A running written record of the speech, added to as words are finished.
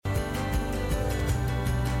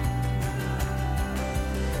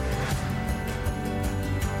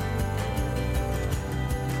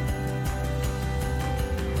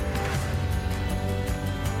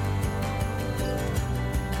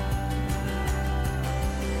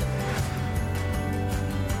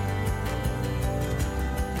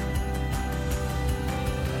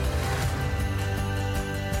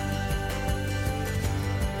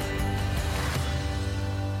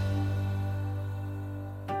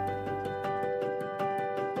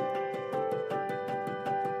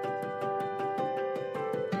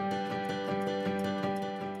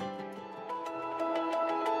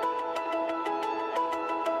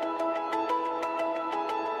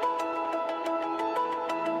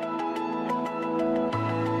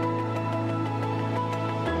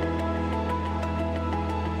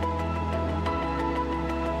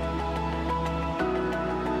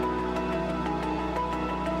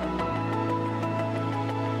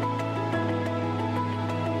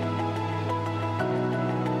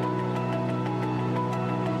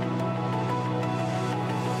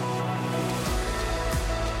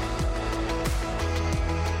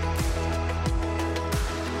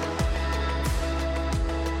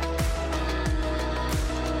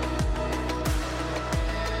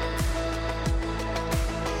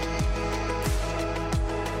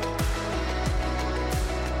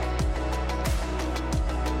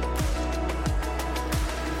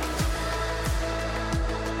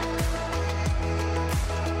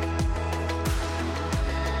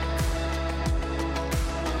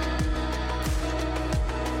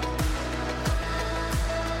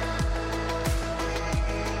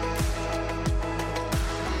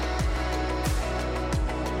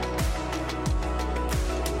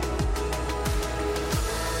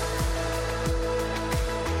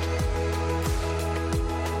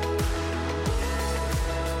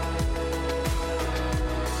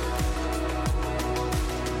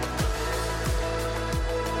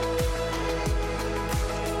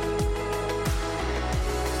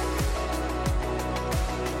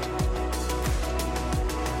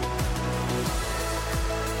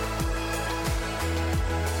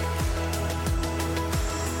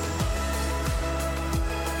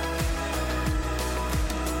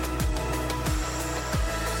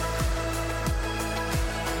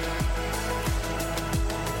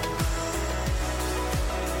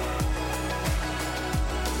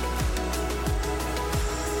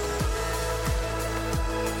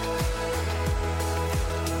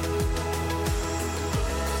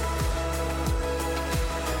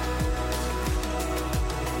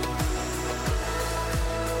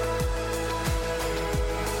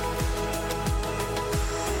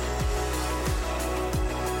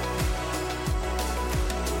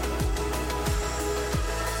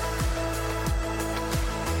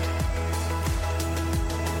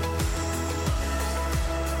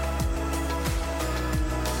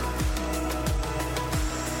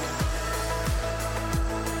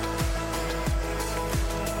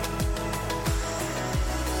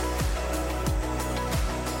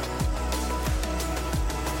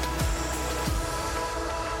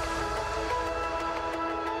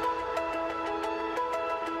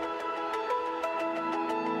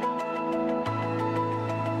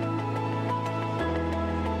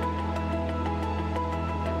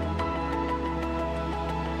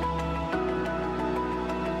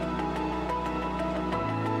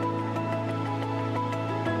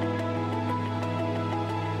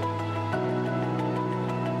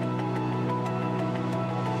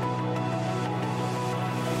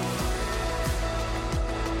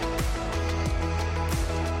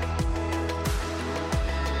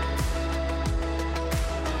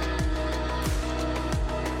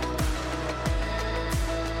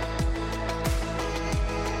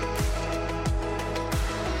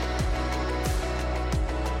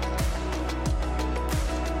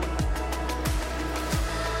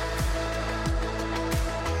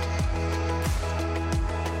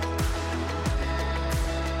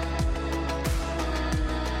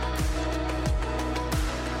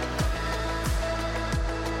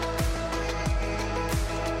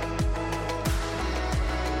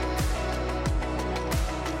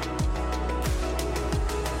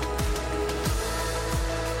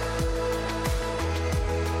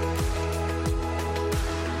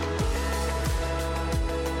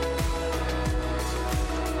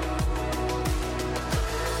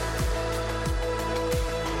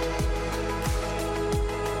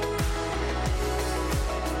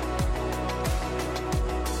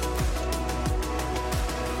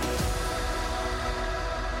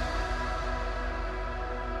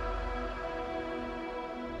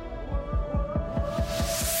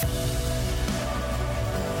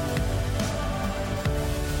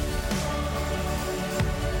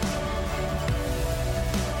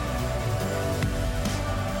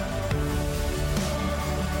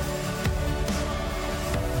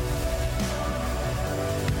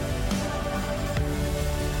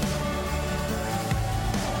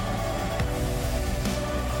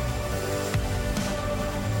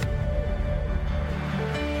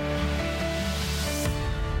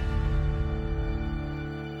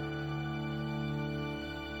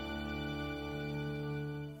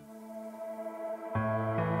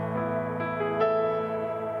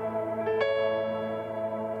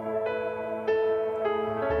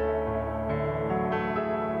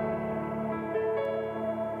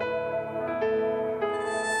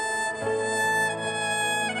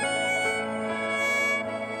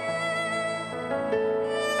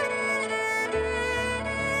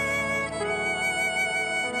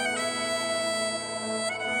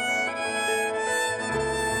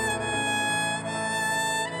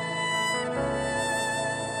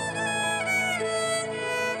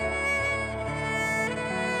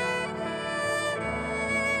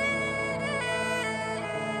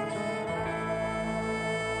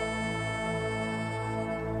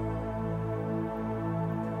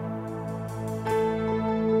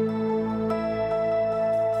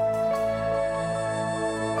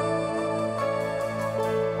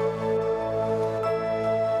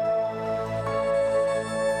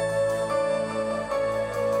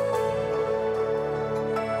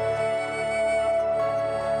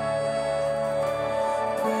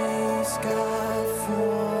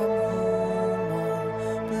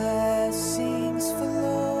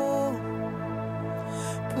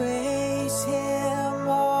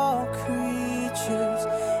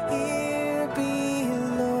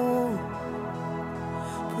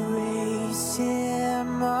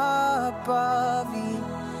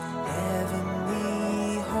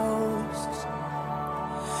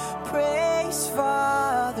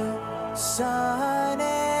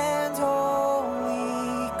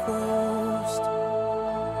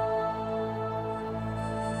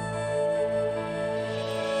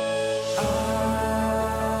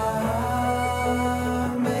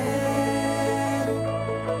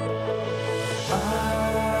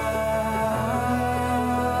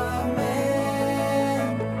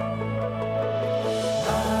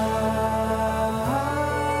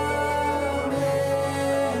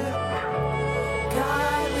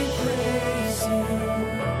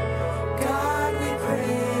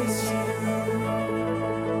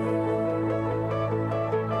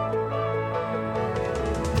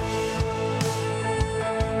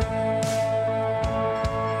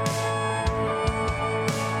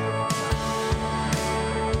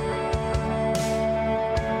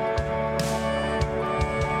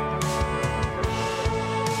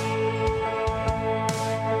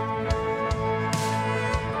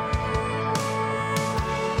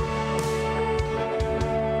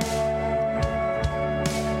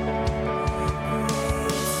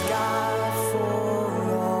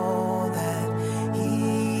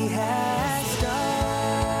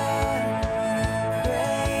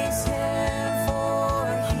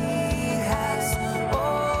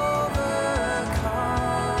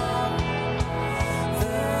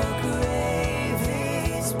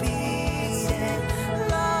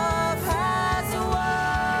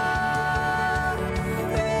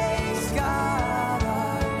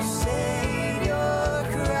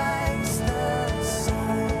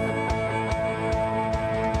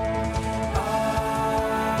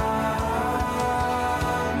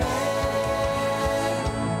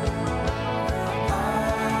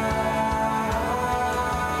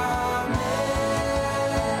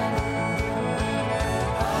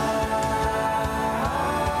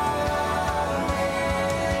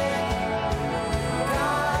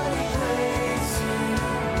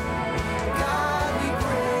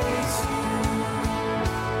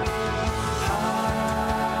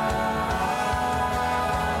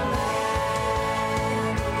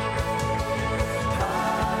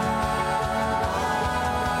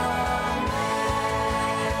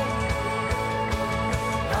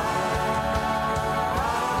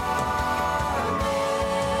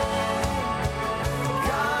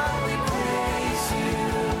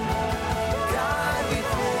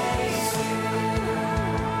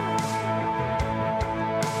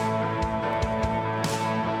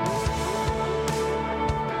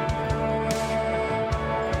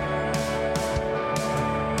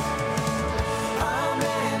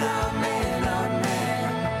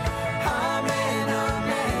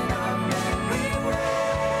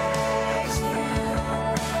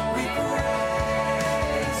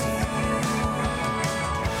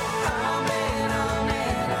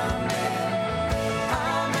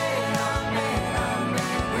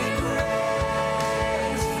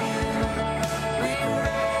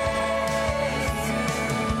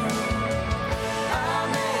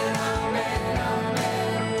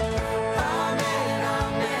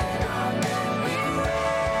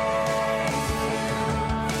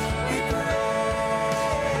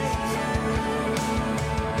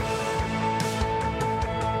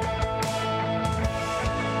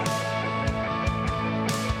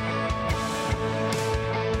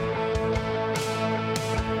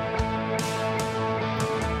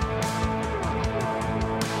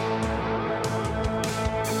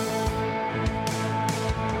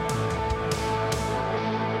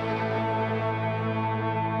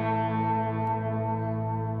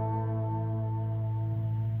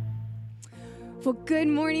Well, good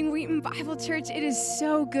morning, Wheaton Bible Church. It is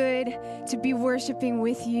so good to be worshiping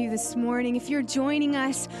with you this morning. If you're joining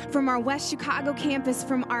us from our West Chicago campus,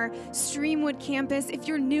 from our Streamwood campus, if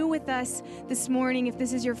you're new with us this morning, if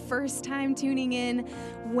this is your first time tuning in,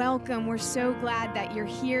 welcome. We're so glad that you're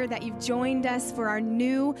here, that you've joined us for our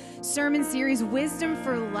new sermon series, Wisdom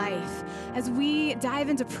for Life, as we dive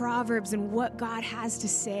into Proverbs and what God has to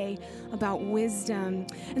say about wisdom.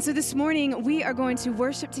 And so this morning, we are going to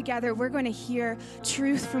worship together. We're going to hear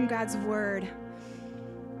truth from God's word.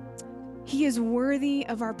 He is worthy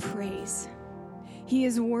of our praise. He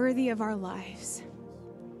is worthy of our lives.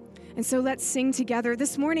 And so let's sing together.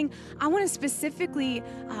 This morning, I want to specifically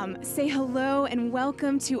say hello and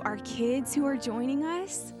welcome to our kids who are joining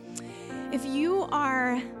us. If you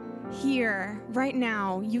are here right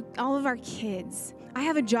now, all of our kids, I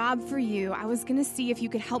have a job for you. I was going to see if you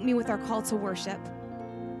could help me with our call to worship.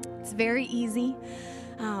 It's very easy.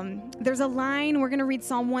 There's a line, we're going to read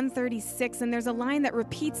Psalm 136, and there's a line that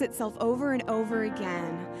repeats itself over and over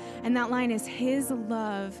again. And that line is, His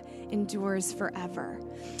love endures forever.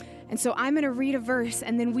 And so I'm going to read a verse,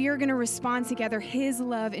 and then we are going to respond together, His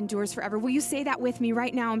love endures forever. Will you say that with me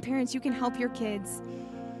right now? And parents, you can help your kids.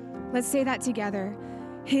 Let's say that together.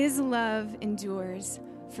 His love endures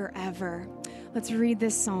forever. Let's read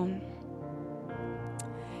this psalm.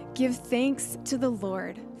 Give thanks to the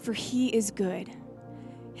Lord, for He is good.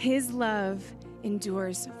 His love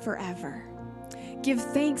endures forever. Give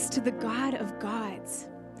thanks to the God of gods.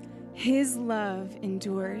 His love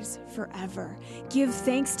endures forever. Give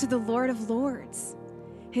thanks to the Lord of lords.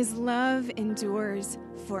 His love endures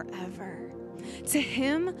forever. To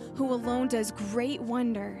Him who alone does great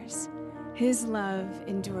wonders, His love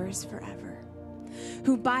endures forever.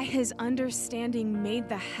 Who by His understanding made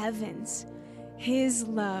the heavens, His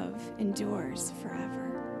love endures forever.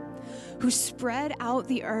 Who spread out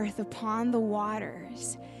the earth upon the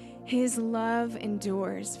waters, His love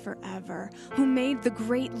endures forever. Who made the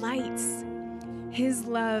great lights, His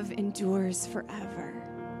love endures forever.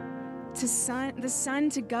 The sun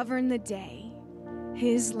to govern the day,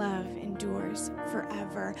 His love endures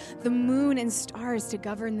forever. The moon and stars to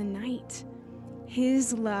govern the night,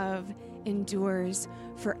 His love endures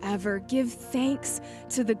forever. Give thanks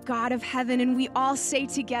to the God of heaven, and we all say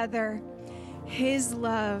together, His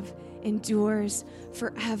love endures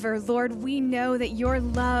forever. Lord, we know that your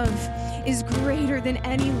love is greater than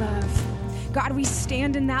any love. God, we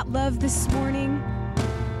stand in that love this morning.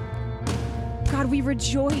 God, we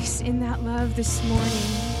rejoice in that love this morning.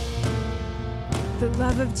 The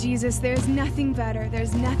love of Jesus, there's nothing better,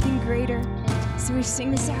 there's nothing greater. So we sing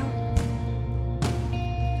this out.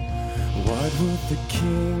 What would the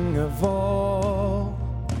King of all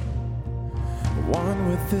want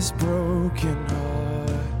with this broken heart?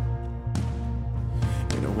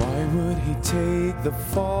 Why would He take the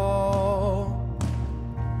fall,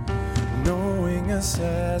 knowing us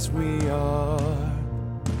as we are?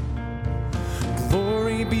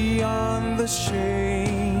 Glory beyond the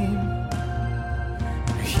shame,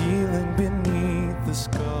 healing beneath the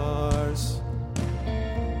scars.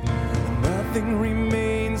 Nothing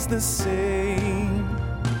remains the same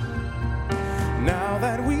now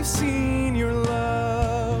that we've seen your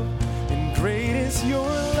love, and great is your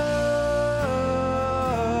love.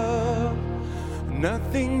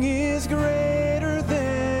 Nothing is greater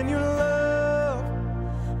than your love.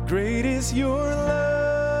 Great is your love.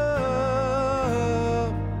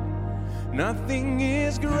 Nothing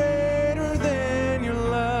is greater than your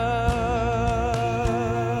love.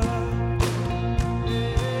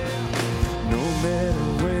 No matter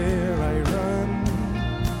where I run,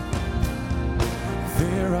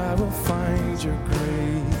 there I will find your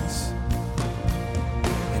grace.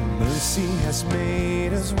 And mercy has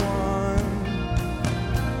made us one,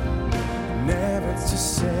 never to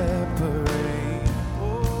separate.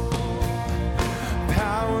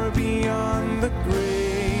 Power beyond the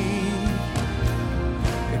grave,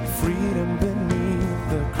 and freedom beneath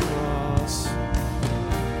the cross.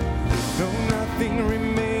 No, nothing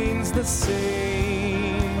remains the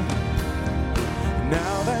same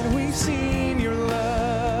now that we've seen your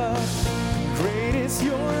love. Great is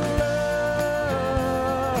your love.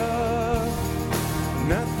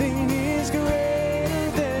 Nothing is great.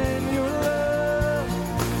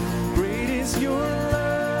 Your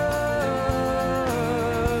love,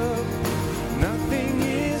 nothing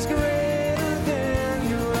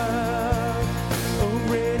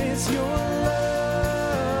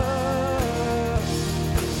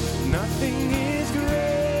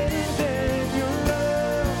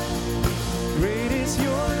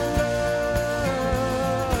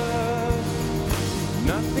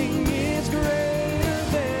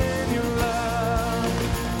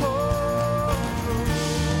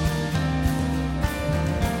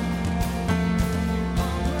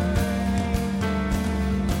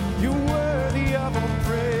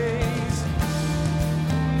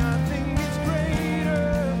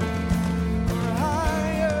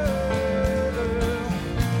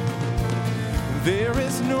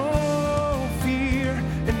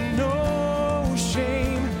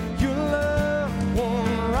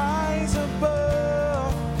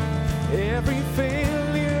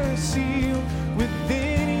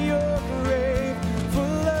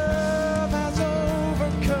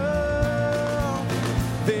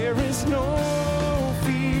is no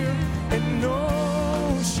fear and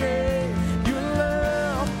no shame. Your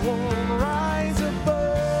love won't rise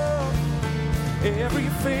above every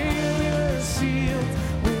failure sealed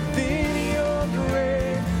within your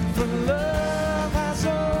grave. For love has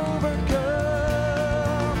overcome.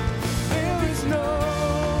 There is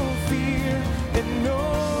no fear and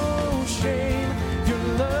no shame. Your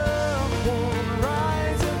love won't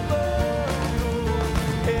rise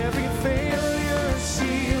above every failure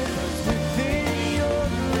sealed within your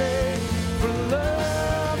grave. For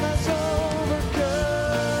love has overcome.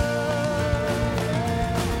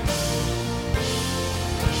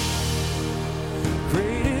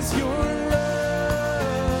 Great is your love.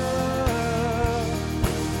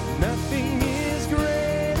 Nothing is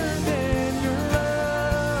greater than your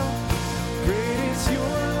love. Great is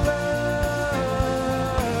your love.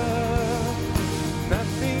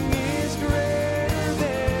 Nothing is greater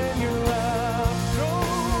than your love.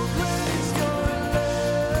 Oh, great is your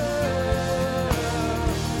love.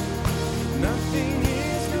 Nothing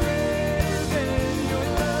is greater than your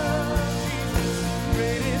love.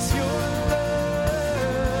 Great is your love.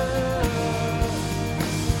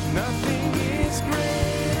 Nothing is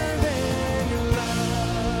greater than your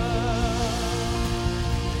love.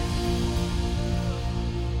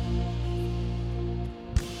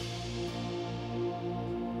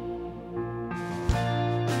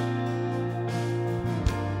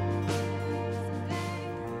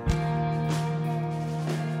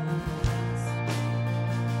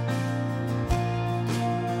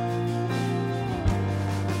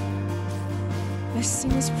 Let's sing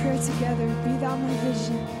this prayer together. Be thou my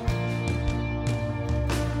vision.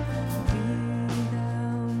 Be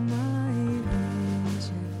thou my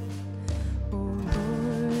vision, O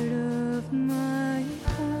Lord of my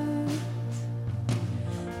heart.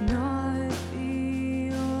 Not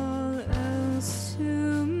be all else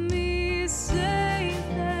to me, save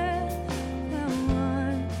that thou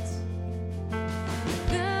art.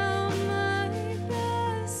 Thou my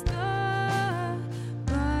best star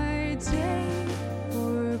by day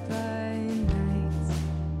or by night.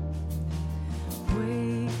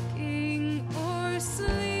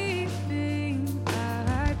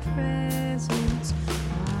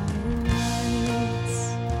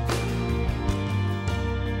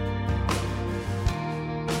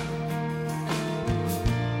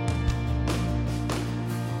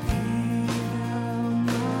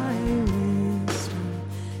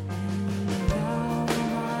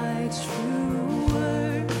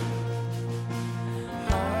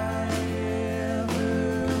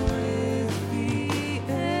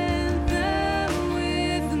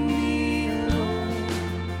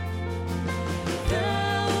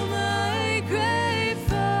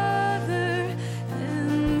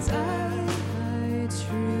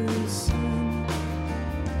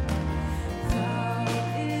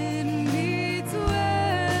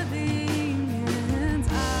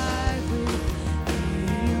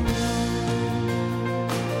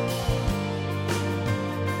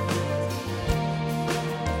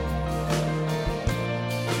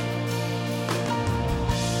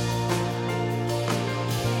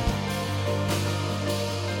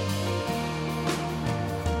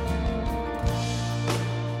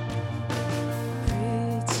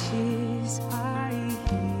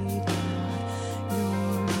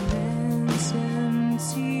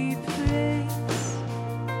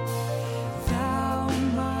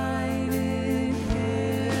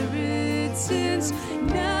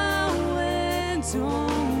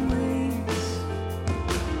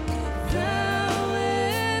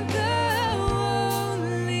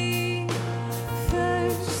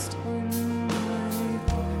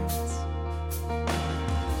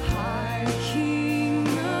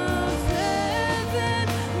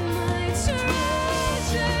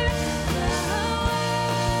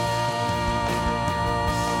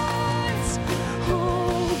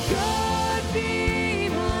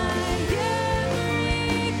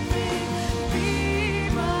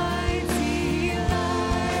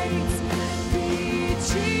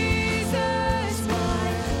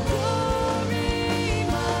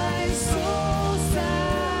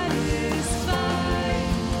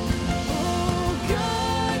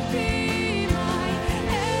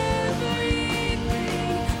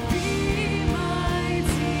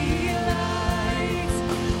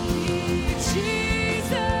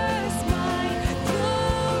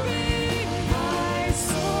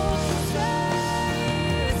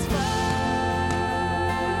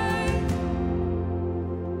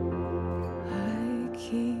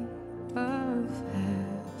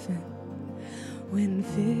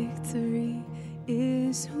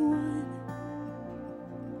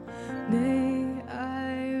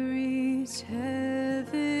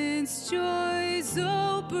 heaven's joy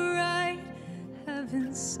so bright,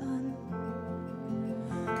 heaven's sun.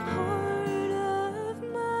 Heart of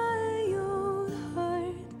my own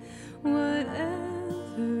heart,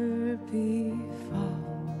 whatever befall,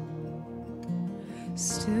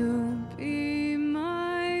 still be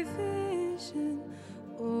my vision,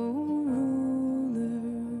 O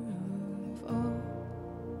ruler of all.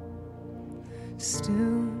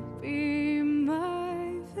 Still be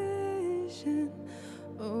my vision,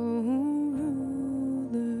 O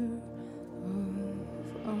ruler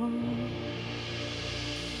of all.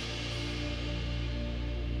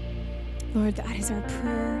 Lord, that is our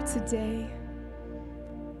prayer today.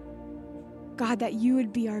 God, that you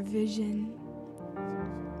would be our vision,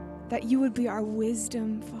 that you would be our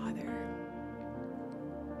wisdom, Father.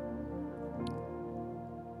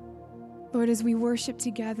 Lord, as we worship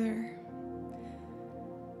together,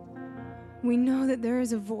 we know that there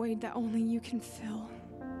is a void that only you can fill.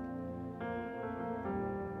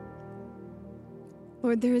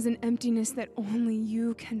 Lord, there is an emptiness that only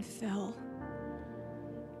you can fill.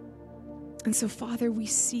 And so, Father, we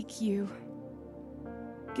seek you.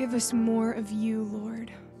 Give us more of you,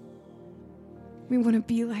 Lord. We want to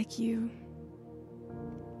be like you.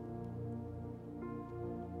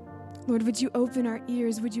 Lord, would you open our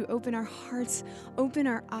ears? Would you open our hearts? Open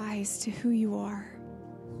our eyes to who you are.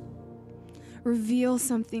 Reveal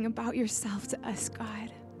something about yourself to us,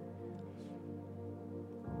 God.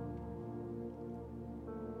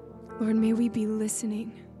 Lord, may we be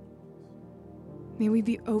listening. May we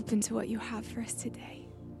be open to what you have for us today.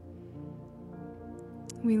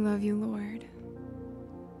 We love you, Lord.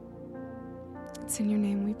 It's in your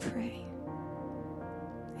name we pray.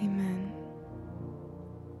 Amen.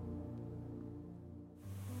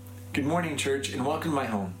 Good morning, church, and welcome to my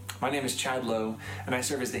home. My name is Chad Lowe, and I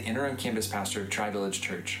serve as the interim campus pastor of Tri-Village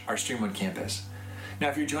Church, our Streamwood campus. Now,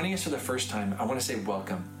 if you're joining us for the first time, I want to say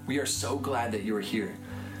welcome. We are so glad that you are here.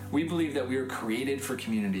 We believe that we are created for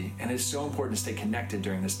community, and it's so important to stay connected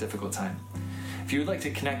during this difficult time. If you would like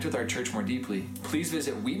to connect with our church more deeply, please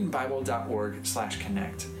visit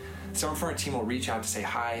wheatonbible.org/connect. Someone from our team will reach out to say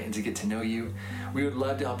hi and to get to know you. We would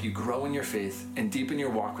love to help you grow in your faith and deepen your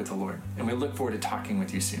walk with the Lord, and we look forward to talking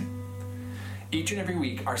with you soon. Each and every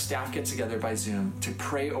week, our staff gets together by Zoom to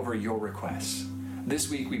pray over your requests. This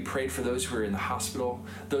week, we prayed for those who are in the hospital,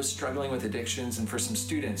 those struggling with addictions, and for some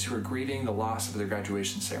students who are grieving the loss of their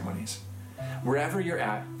graduation ceremonies. Wherever you're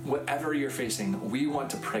at, whatever you're facing, we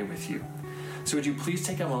want to pray with you. So would you please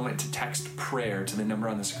take a moment to text prayer to the number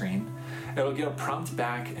on the screen? It'll get a prompt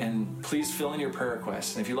back, and please fill in your prayer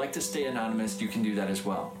requests. And if you'd like to stay anonymous, you can do that as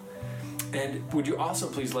well. And would you also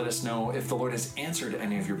please let us know if the Lord has answered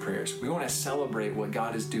any of your prayers? We want to celebrate what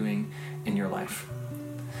God is doing in your life.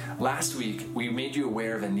 Last week, we made you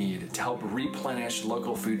aware of a need to help replenish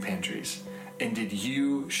local food pantries. And did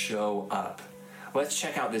you show up? Let's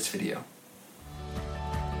check out this video.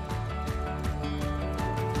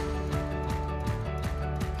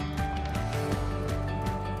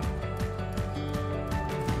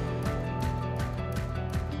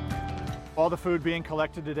 All the food being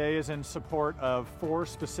collected today is in support of 4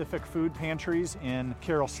 specific food pantries in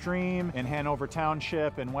Carroll Stream, in Hanover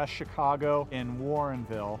Township, in West Chicago, in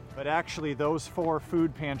Warrenville. But actually those 4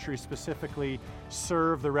 food pantries specifically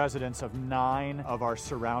serve the residents of 9 of our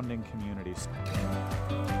surrounding communities.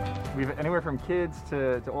 We have anywhere from kids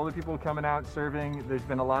to older people coming out serving. There's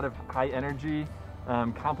been a lot of high energy,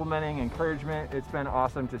 complimenting, encouragement. It's been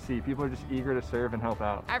awesome to see. People are just eager to serve and help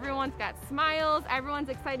out. Everyone's got smiles. Everyone's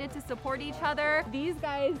excited to support each other. These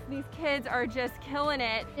kids are just killing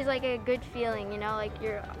it. It's like a good feeling, you know, like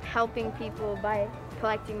you're helping people by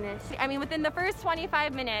collecting this. I mean, within the first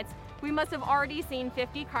 25 minutes, we must have already seen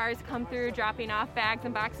 50 cars come through dropping off bags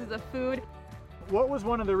and boxes of food. What was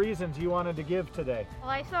one of the reasons you wanted to give today?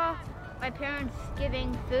 Well, I saw my parents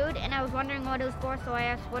giving food and I was wondering what it was for, so I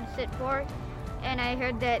asked what's it for. And I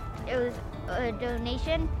heard that it was a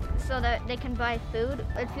donation so that they can buy food.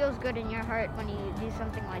 It feels good in your heart when you do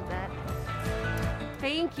something like that.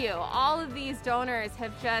 Thank you. All of these donors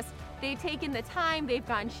have they've taken the time, they've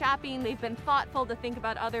gone shopping, they've been thoughtful to think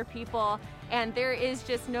about other people, and there is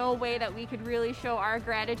just no way that we could really show our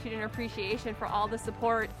gratitude and appreciation for all the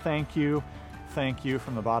support. Thank you. Thank you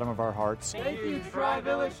from the bottom of our hearts. Thank you,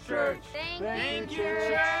 Tri-Village Church. Thank you,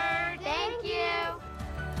 church. Thank you.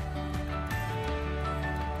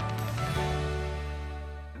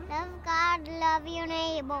 Love God, love your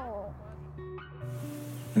neighbor.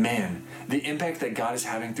 Man, the impact that God is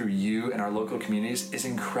having through you and our local communities is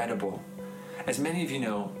incredible. As many of you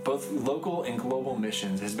know, both local and global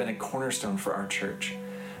missions has been a cornerstone for our church.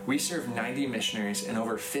 We serve 90 missionaries in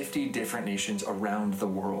over 50 different nations around the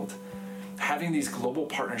world. Having these global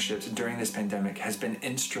partnerships during this pandemic has been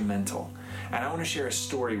instrumental, and I want to share a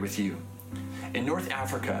story with you. In North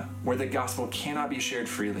Africa, where the gospel cannot be shared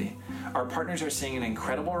freely, our partners are seeing an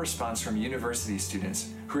incredible response from university students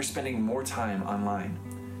who are spending more time online.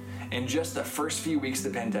 In just the first few weeks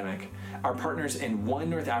of the pandemic, our partners in one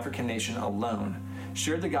North African nation alone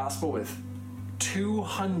shared the gospel with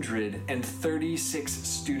 236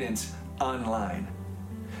 students online.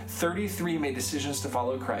 33 made decisions to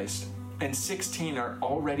follow Christ, and 16 are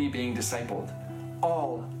already being discipled,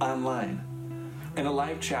 all online. In a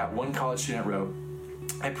live chat, one college student wrote,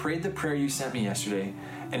 "I prayed the prayer you sent me yesterday,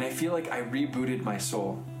 and I feel like I rebooted my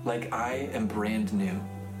soul, like I am brand new."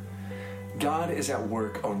 God is at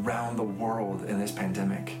work around the world in this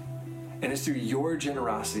pandemic. And it's through your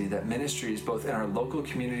generosity that ministries both in our local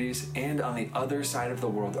communities and on the other side of the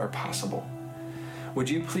world are possible. Would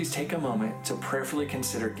you please take a moment to prayerfully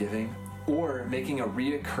consider giving or making a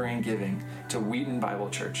reoccurring giving to Wheaton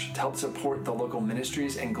Bible Church to help support the local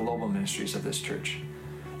ministries and global ministries of this church?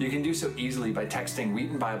 You can do so easily by texting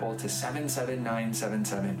Wheaton Bible to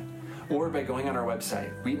 77977 or by going on our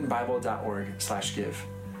website, wheatonbible.org/give.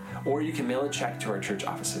 Or you can mail a check to our church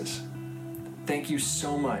offices. Thank you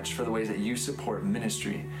so much for the ways that you support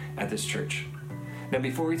ministry at this church. Now,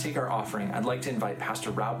 before we take our offering, I'd like to invite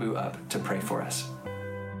Pastor Rabu up to pray for us.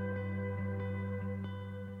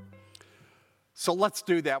 So let's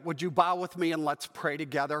do that. Would you bow with me and let's pray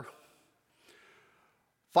together?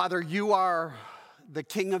 Father, you are the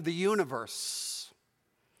King of the universe.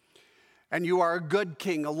 And you are a good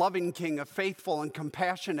King, a loving King, a faithful and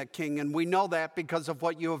compassionate King. And we know that because of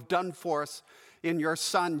what you have done for us in your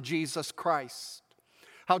Son, Jesus Christ.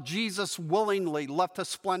 How Jesus willingly left the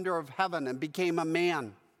splendor of heaven and became a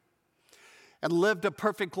man and lived a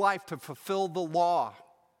perfect life to fulfill the law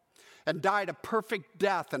and died a perfect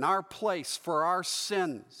death in our place for our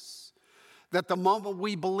sins, that the moment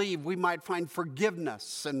we believe, we might find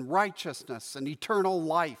forgiveness and righteousness and eternal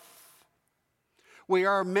life. We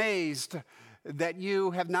are amazed that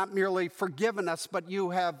you have not merely forgiven us, but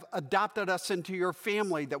you have adopted us into your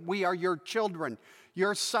family, that we are your children,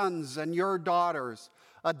 your sons and your daughters,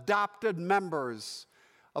 adopted members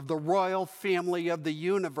of the royal family of the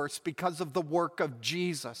universe because of the work of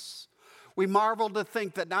Jesus. We marvel to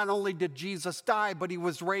think that not only did Jesus die, but he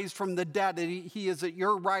was raised from the dead, and he is at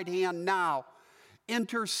your right hand now,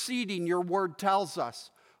 interceding, your word tells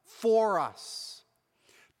us, for us,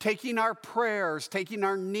 taking our prayers, taking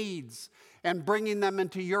our needs, and bringing them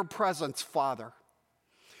into your presence, Father.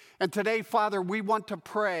 And today, Father, we want to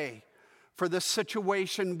pray for the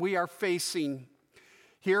situation we are facing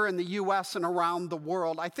here in the U.S. and around the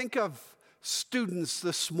world. I think of students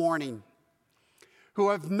this morning who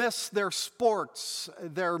have missed their sports,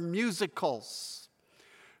 their musicals,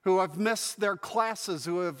 who have missed their classes,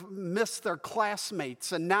 who have missed their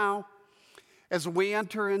classmates. And now, as we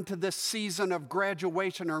enter into this season of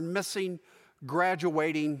graduation, are missing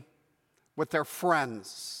graduating with their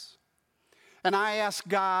friends. And I ask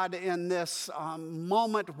God in this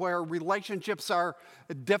moment where relationships are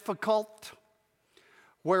difficult,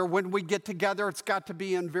 where when we get together, it's got to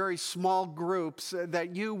be in very small groups,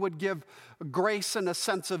 that you would give grace and a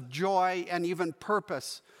sense of joy and even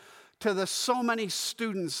purpose to the so many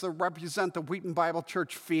students that represent the Wheaton Bible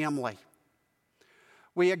Church family.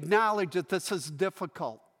 We acknowledge that this is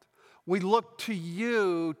difficult. We look to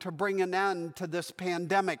you to bring an end to this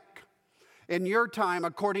pandemic in your time,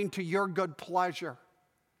 according to your good pleasure.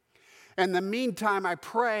 In the meantime, I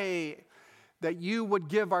pray that you would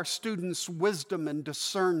give our students wisdom and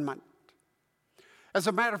discernment. As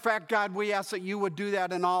a matter of fact, God, we ask that you would do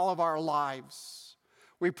that in all of our lives.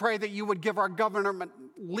 We pray that you would give our government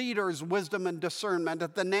leaders wisdom and discernment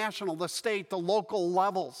at the national, the state, the local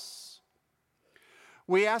levels.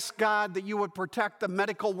 We ask, God, that you would protect the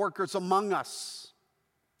medical workers among us,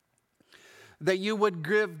 that you would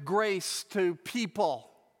give grace to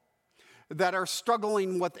people that are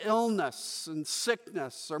struggling with illness and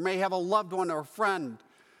sickness, or may have a loved one or a friend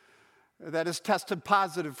that is tested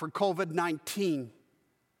positive for COVID-19.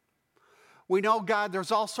 We know, God,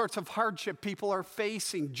 there's all sorts of hardship people are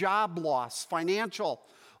facing, job loss, financial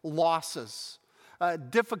losses,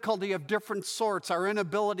 difficulty of different sorts, our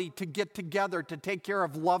inability to get together to take care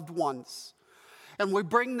of loved ones. And we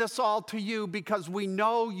bring this all to you because we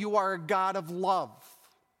know you are a God of love.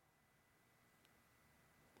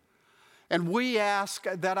 And we ask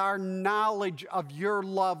that our knowledge of your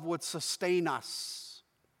love would sustain us.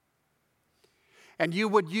 And you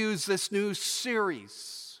would use this new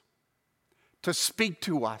series to speak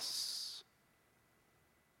to us.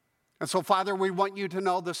 And so, Father, we want you to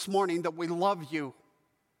know this morning that we love you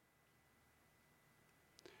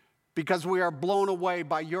because we are blown away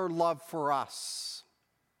by your love for us.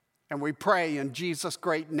 And we pray in Jesus'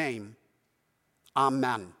 great name.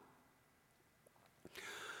 Amen.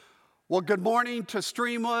 Well, good morning to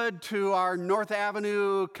Streamwood, to our North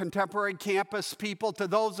Avenue Contemporary Campus people, to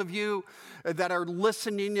those of you that are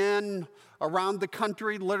listening in around the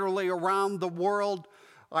country, literally around the world.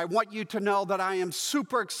 I want you to know that I am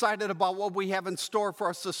super excited about what we have in store for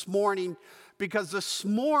us this morning, because this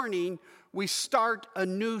morning we start a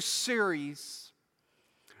new series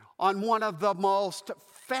on one of the most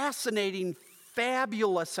fascinating,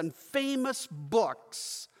 fabulous, and famous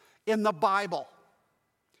books in the Bible.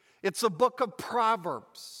 It's the book of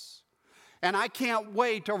Proverbs. And I can't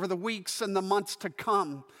wait over the weeks and the months to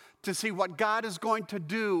come to see what God is going to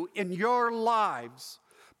do in your lives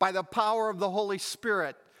by the power of the Holy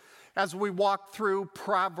Spirit as we walk through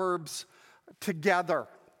Proverbs together.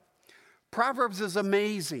 Proverbs is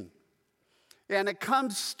amazing. And it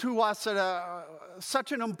comes to us at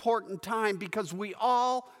such an important time because we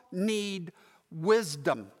all need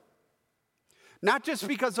wisdom. Not just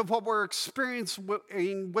because of what we're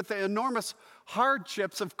experiencing with the enormous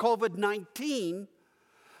hardships of COVID-19,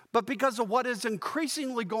 but because of what is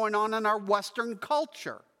increasingly going on in our Western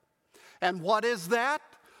culture. And what is that?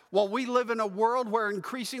 Well, we live in a world where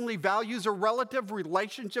increasingly values are relative,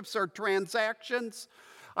 relationships are transactions,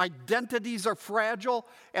 identities are fragile,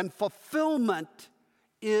 and fulfillment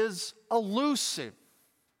is elusive.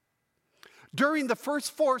 During the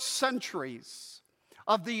first 4 centuries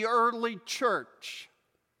of the early church,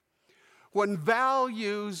 when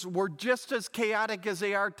values were just as chaotic as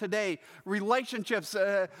they are today, relationships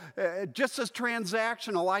just as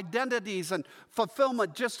transactional, identities and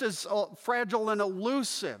fulfillment just as fragile and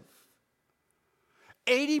elusive,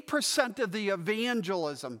 80% of the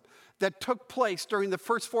evangelism that took place during the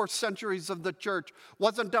first 4 centuries of the church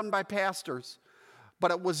wasn't done by pastors,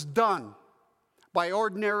 but it was done by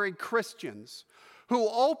ordinary Christians who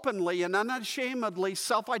openly and unashamedly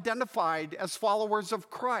self-identified as followers of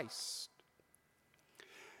Christ,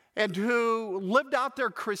 and who lived out their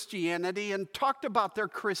Christianity and talked about their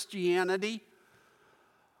Christianity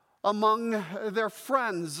among their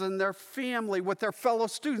friends and their family, with their fellow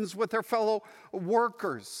students, with their fellow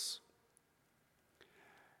workers.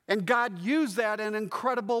 And God used that in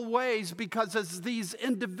incredible ways because as these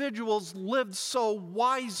individuals lived so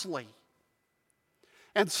wisely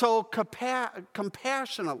and so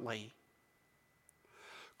compassionately,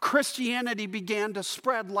 Christianity began to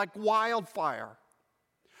spread like wildfire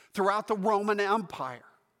throughout the Roman Empire.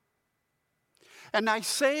 And I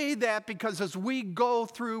say that because as we go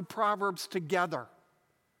through Proverbs together,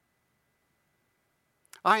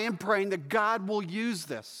 I am praying that God will use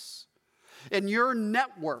this in your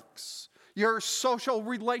networks, your social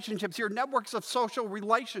relationships, your networks of social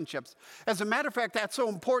relationships. As a matter of fact, that's so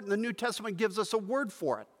important. The New Testament gives us a word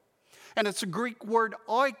for it. And it's a Greek word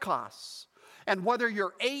oikos. And whether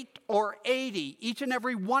you're 8 or 80, each and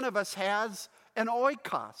every one of us has an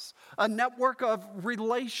oikos, a network of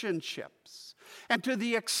relationships. And to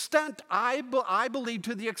the extent, I believe,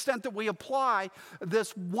 to the extent that we apply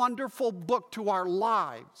this wonderful book to our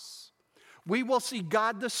lives, we will see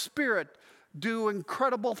God the Spirit do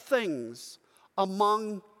incredible things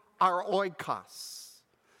among our oikos.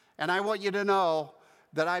 And I want you to know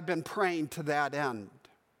that I've been praying to that end.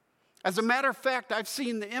 As a matter of fact, I've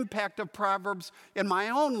seen the impact of Proverbs in my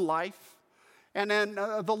own life and in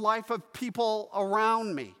the life of people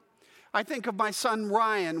around me. I think of my son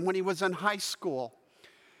Ryan when he was in high school.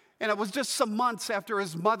 And it was just some months after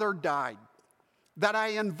his mother died that I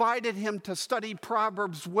invited him to study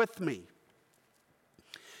Proverbs with me.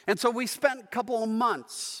 And so we spent a couple of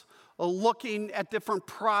months looking at different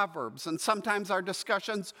Proverbs. And sometimes our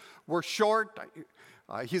discussions were short.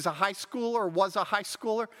 He's a high schooler, was a high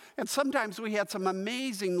schooler. And sometimes we had some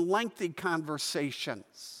amazing lengthy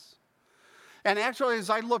conversations. And actually,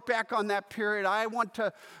 as I look back on that period,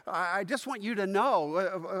 I just want you to know,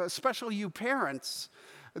 especially you parents,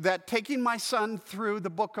 that taking my son through the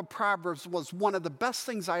book of Proverbs was one of the best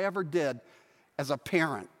things I ever did as a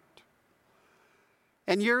parent.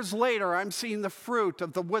 And years later, I'm seeing the fruit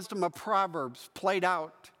of the wisdom of Proverbs played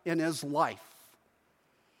out in his life.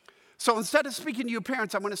 So instead of speaking to you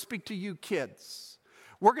parents, I'm going to speak to you kids.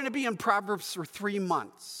 We're going to be in Proverbs for 3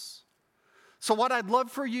 months. So what I'd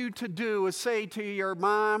love for you to do is say to your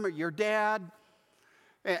mom or your dad,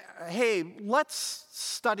 hey, let's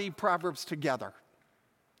study Proverbs together.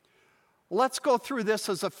 Let's go through this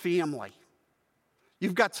as a family.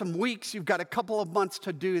 You've got some weeks, you've got a couple of months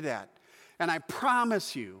to do that. And I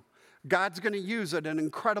promise you, God's going to use it in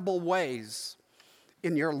incredible ways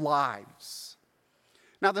in your lives.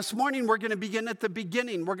 Now, this morning, we're going to begin at the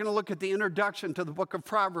beginning. We're going to look at the introduction to the book of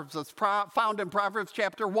Proverbs. It's found in Proverbs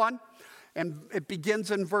chapter 1, and it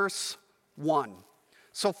begins in verse 1.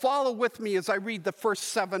 So follow with me as I read the first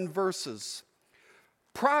 7 verses.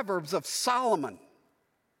 Proverbs of Solomon.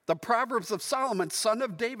 The Proverbs of Solomon, son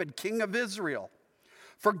of David, king of Israel,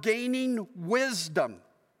 for gaining wisdom.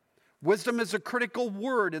 Wisdom is a critical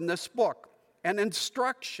word in this book, and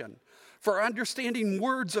instruction, for understanding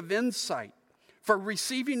words of insight, for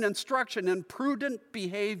receiving instruction in prudent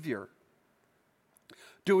behavior,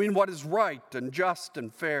 doing what is right and just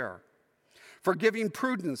and fair, for giving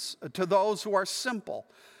prudence to those who are simple,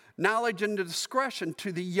 knowledge and discretion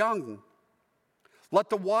to the young. Let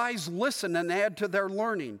the wise listen and add to their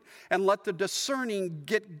learning, and let the discerning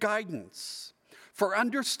get guidance, for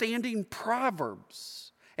understanding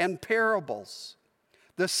proverbs and parables,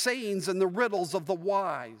 the sayings and the riddles of the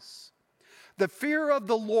wise. The fear of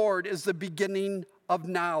the Lord is the beginning of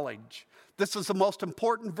knowledge. This is the most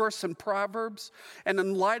important verse in Proverbs, and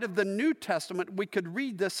in light of the New Testament, we could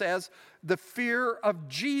read this as the fear of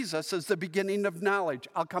Jesus is the beginning of knowledge.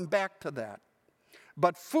 I'll come back to that.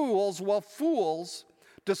 But fools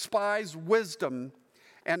despise wisdom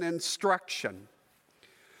and instruction.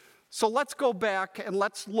 So let's go back and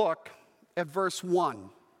let's look at verse 1.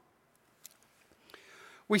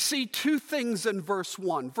 We see 2 things in verse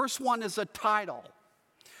 1. Verse 1 is a title.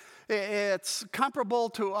 It's comparable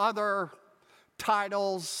to other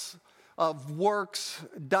titles of works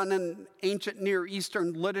done in ancient Near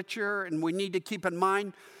Eastern literature, and we need to keep in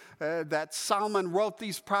mind that Solomon wrote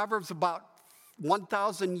these Proverbs about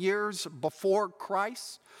 1,000 years before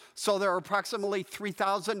Christ. So they're approximately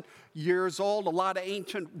 3,000 years old, a lot of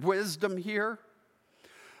ancient wisdom here.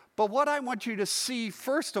 But what I want you to see,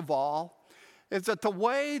 first of all, is that the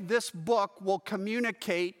way this book will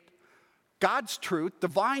communicate God's truth,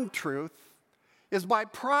 divine truth, is by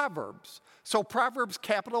Proverbs. So Proverbs,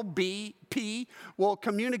 capital B, P, will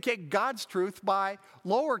communicate God's truth by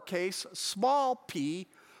lowercase, small p,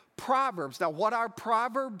 Proverbs. Now, what are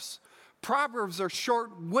Proverbs? Proverbs are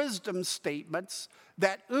short wisdom statements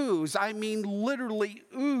that ooze, I mean literally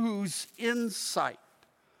ooze insight.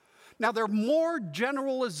 Now, they're more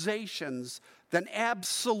generalizations than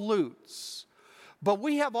absolutes. But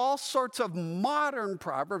we have all sorts of modern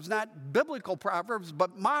proverbs, not biblical proverbs,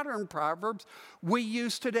 but modern proverbs we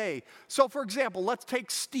use today. So, for example, let's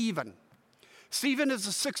take Stephen. Stephen is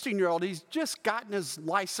a 16-year-old. He's just gotten his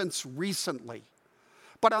license recently.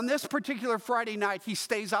 But on this particular Friday night, he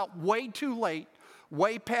stays out way too late,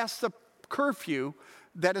 way past the curfew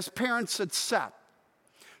that his parents had set.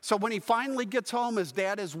 So when he finally gets home, his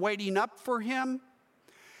dad is waiting up for him.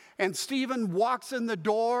 And Stephen walks in the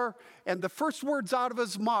door, and the first words out of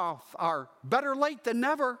his mouth are, "Better late than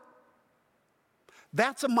never."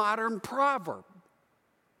 That's a modern proverb.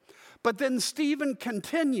 But then Stephen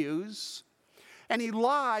continues, and he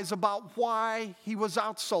lies about why he was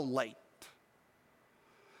out so late.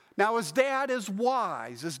 Now, his dad is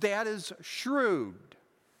wise. His dad is shrewd.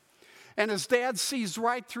 And his dad sees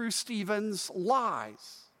right through Stephen's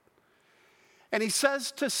lies. And he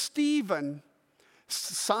says to Stephen,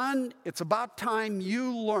 "Son, it's about time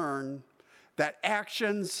you learn that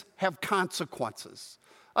actions have consequences."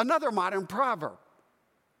 Another modern proverb.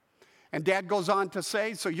 And Dad goes on to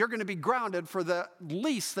say, "So you're going to be grounded for at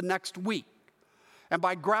least the next week." And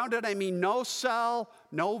by grounded, I mean no cell,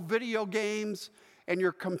 no video games, and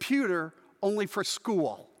your computer only for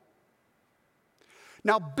school.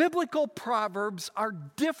 Now, biblical proverbs are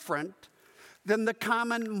different than the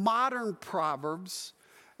common modern proverbs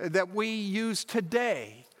that we use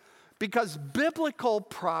today, because biblical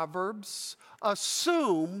proverbs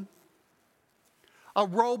assume a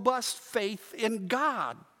robust faith in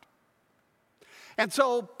God. And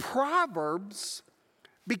so proverbs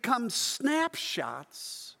become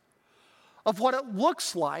snapshots of what it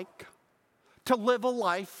looks like to live a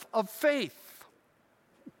life of faith.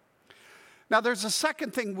 Now, there's a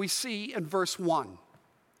second thing we see in verse 1.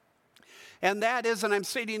 And that is, and I'm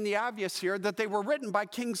stating the obvious here, that they were written by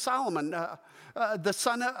King Solomon, the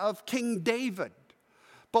son of King David.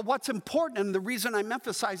 But what's important, and the reason I'm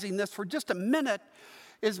emphasizing this for just a minute,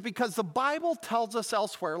 is because the Bible tells us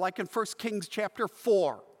elsewhere, like in 1 Kings chapter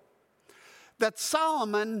 4, that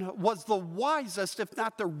Solomon was the wisest, if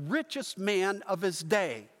not the richest man of his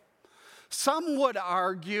day. Some would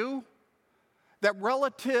argue that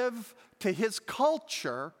relative to his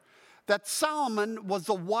culture, that Solomon was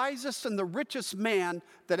the wisest and the richest man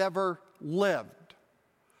that ever lived.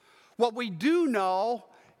 What we do know,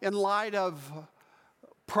 in light of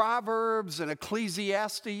Proverbs and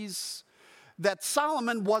Ecclesiastes that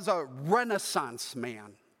Solomon was a Renaissance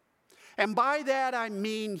man. And by that I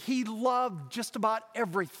mean he loved just about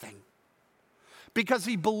everything because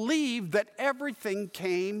he believed that everything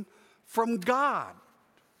came from God.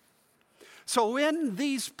 So in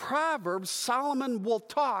these Proverbs, Solomon will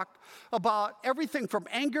talk about everything from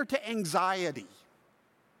anger to anxiety,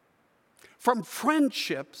 from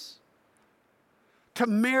friendships to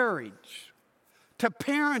marriage, to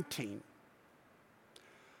parenting,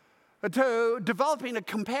 to developing a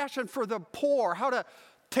compassion for the poor, how to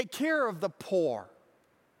take care of the poor,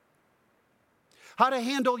 how to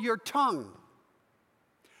handle your tongue,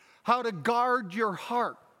 how to guard your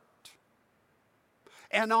heart,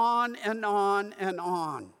 and on and on and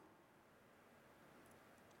on.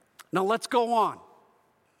 Now let's go on.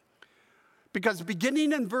 Because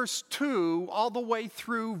beginning in verse 2 all the way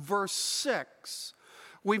through verse 6,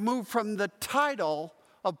 we move from the title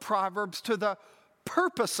of Proverbs to the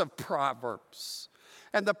purpose of Proverbs.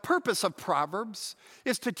 And the purpose of Proverbs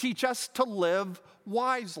is to teach us to live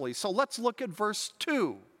wisely. So let's look at verse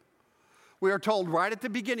 2. We are told right at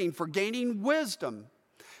the beginning, for gaining wisdom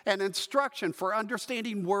and instruction, for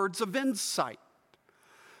understanding words of insight.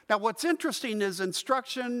 Now, what's interesting is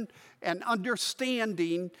instruction and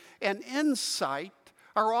understanding and insight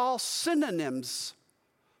are all synonyms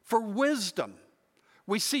for wisdom.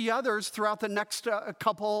 We see others throughout the next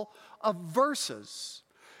couple of verses.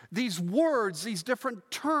 These words, these different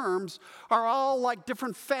terms, are all like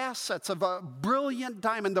different facets of a brilliant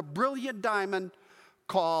diamond, the brilliant diamond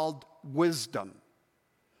called wisdom.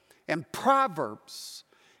 And Proverbs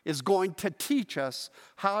is going to teach us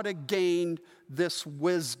how to gain this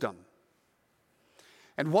wisdom.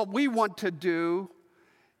 And what we want to do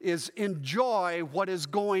is enjoy what is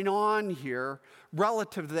going on here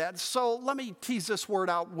relative to that. So let me tease this word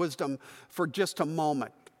out, wisdom, for just a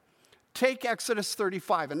moment. Take Exodus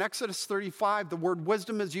 35. In Exodus 35, the word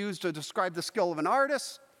wisdom is used to describe the skill of an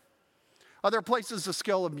artist. Other places, the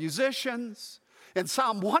skill of musicians. In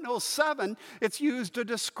Psalm 107, it's used to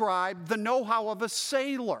describe the know-how of a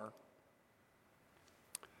sailor.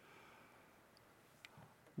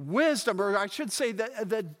 Wisdom, or I should say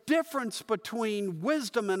the difference between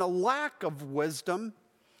wisdom and a lack of wisdom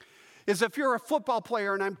is if you're a football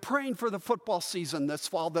player, and I'm praying for the football season this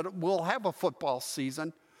fall, that we'll have a football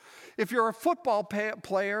season. If you're a football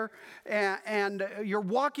player and you're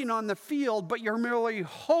walking on the field, but you're merely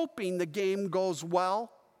hoping the game goes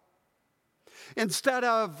well, instead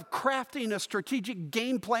of crafting a strategic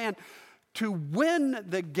game plan to win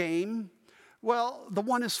the game, well, the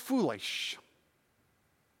one is foolish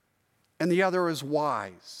and the other is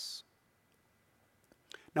wise.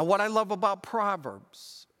 Now, what I love about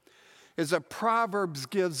Proverbs is that Proverbs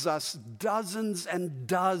gives us dozens and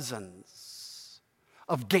dozens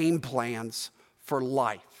of game plans for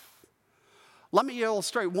life. Let me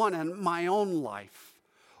illustrate one in my own life.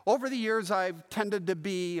 Over the years, I've tended to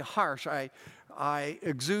be harsh. I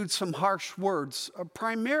exude some harsh words,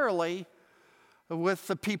 primarily with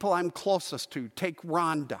the people I'm closest to. Take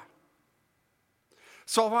Rhonda.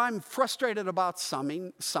 So if I'm frustrated about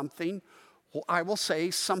something, I will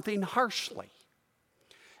say something harshly.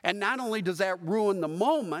 And not only does that ruin the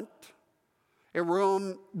moment, it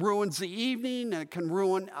ruins the evening, and it can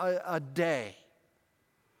ruin a day.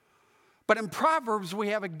 But in Proverbs, we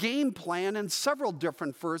have a game plan in several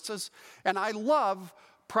different verses, and I love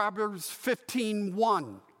Proverbs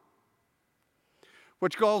 15:1,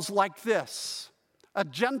 which goes like this: a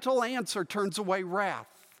gentle answer turns away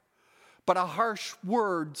wrath, but a harsh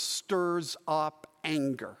word stirs up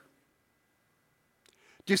anger.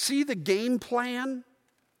 Do you see the game plan?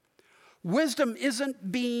 Wisdom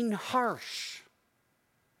isn't being harsh.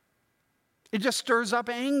 It just stirs up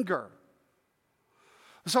anger.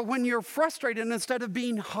 So when you're frustrated, instead of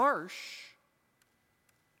being harsh,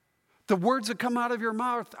 the words that come out of your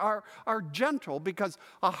mouth are gentle, because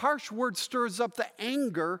a harsh word stirs up the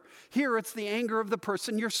anger. Here it's the anger of the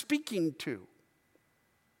person you're speaking to.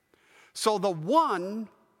 So the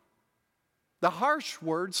harsh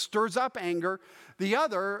word stirs up anger. The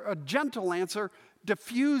other, a gentle answer,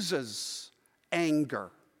 diffuses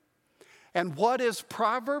anger. And what is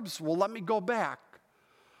Proverbs? Well, let me go back.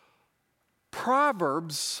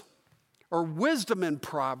 Proverbs, or wisdom in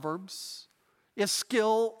Proverbs, is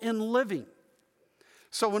skill in living.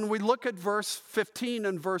 So when we look at verse 15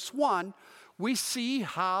 and verse 1, we see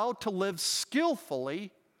how to live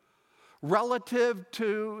skillfully relative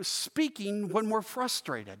to speaking when we're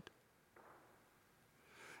frustrated.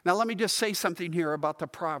 Now let me just say something here about the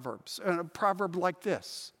Proverbs. A proverb like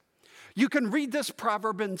this. You can read this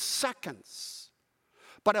proverb in seconds,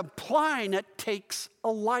 but applying it takes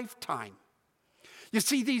a lifetime. You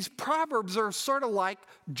see, these proverbs are sort of like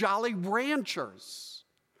Jolly Ranchers,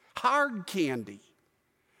 hard candy.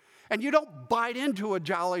 And you don't bite into a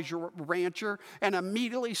Jolly Rancher and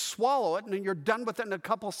immediately swallow it and then you're done with it in a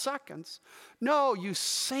couple seconds. No, you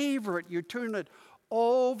savor it. You turn it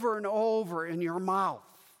over and over in your mouth.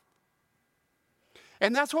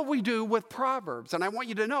 And that's what we do with Proverbs. And I want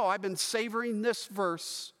you to know I've been savoring this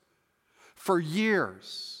verse for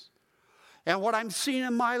years. And what I'm seeing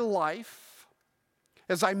in my life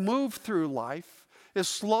as I move through life is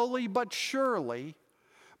slowly but surely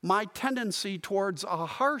my tendency towards a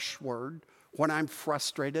harsh word when I'm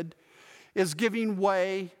frustrated is giving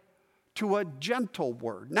way to a gentle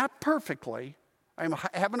word. Not perfectly, I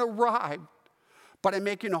haven't arrived, but I'm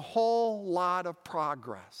making a whole lot of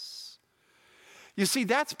progress. You see,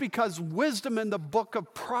 that's because wisdom in the book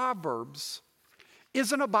of Proverbs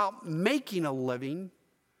isn't about making a living,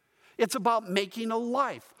 it's about making a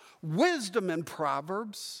life. Wisdom in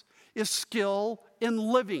Proverbs is skill in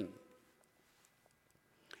living.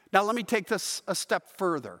 Now, let me take this a step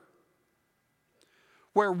further.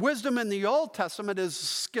 Where wisdom in the Old Testament is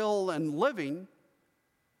skill in living,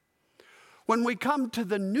 when we come to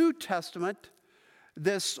the New Testament,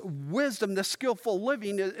 this wisdom, this skillful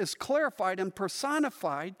living is clarified and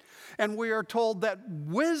personified, and we are told that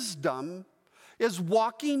wisdom is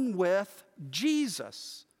walking with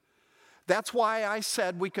Jesus. That's why I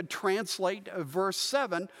said we could translate verse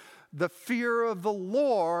 7, the fear of the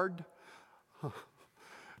Lord,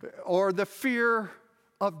 or the fear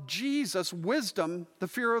of Jesus, wisdom, the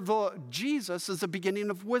fear of Jesus is the beginning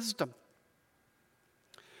of wisdom.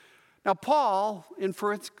 Now, Paul, in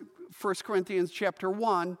 1 Corinthians chapter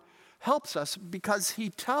 1, helps us because he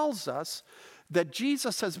tells us that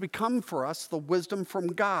Jesus has become for us the wisdom from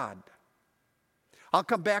God. I'll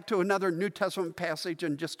come back to another New Testament passage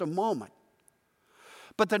in just a moment.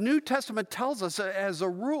 But the New Testament tells us as a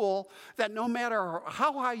rule that no matter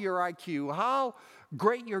how high your IQ, how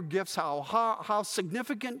great your gifts, how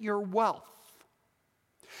significant your wealth,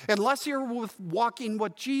 unless you're walking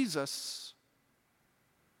with Jesus,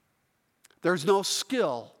 there's no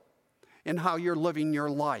skill in how you're living your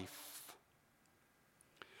life.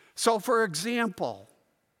 So, for example,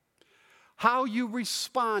 how you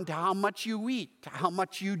respond to how much you eat, how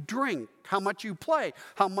much you drink, how much you play,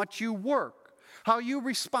 how much you work, how you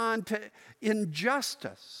respond to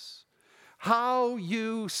injustice, how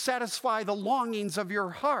you satisfy the longings of your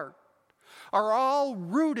heart, are all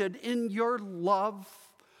rooted in your love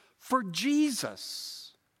for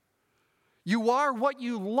Jesus. You are what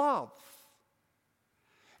you love.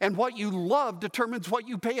 And what you love determines what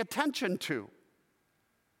you pay attention to.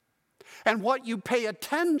 And what you pay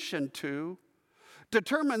attention to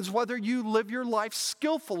determines whether you live your life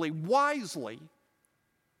skillfully, wisely,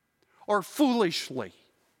 or foolishly.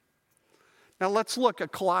 Now let's look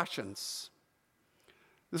at Colossians.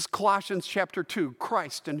 This is Colossians chapter 2,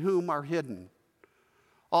 Christ in whom are hidden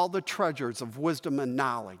all the treasures of wisdom and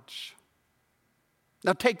knowledge.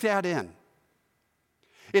 Now take that in.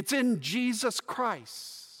 It's in Jesus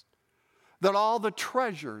Christ that all the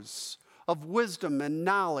treasures of wisdom and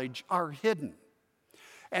knowledge are hidden.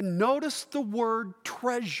 And notice the word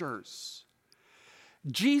treasures.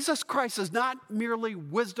 Jesus Christ is not merely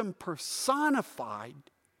wisdom personified.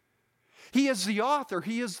 He is the author.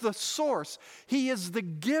 He is the source. He is the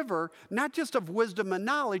giver, not just of wisdom and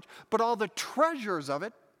knowledge, but all the treasures of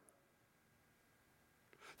it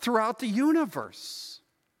throughout the universe.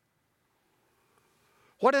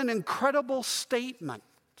 What an incredible statement.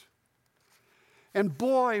 And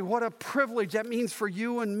boy, what a privilege that means for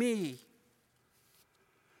you and me.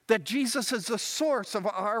 That Jesus is the source of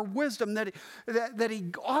our wisdom, that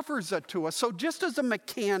he offers it to us. So just as a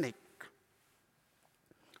mechanic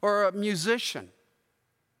or a musician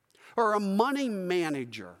or a money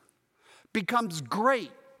manager becomes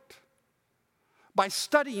great by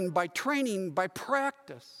studying, by training, by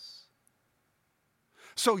practice,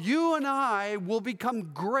 so you and I will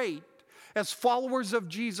become great as followers of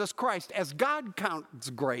Jesus Christ, as God counts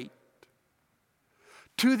great,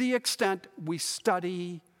 to the extent we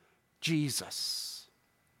study Jesus,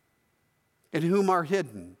 in whom are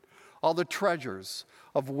hidden all the treasures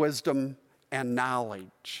of wisdom and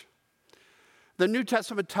knowledge. The New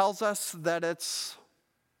Testament tells us that it's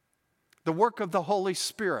the work of the Holy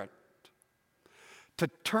Spirit to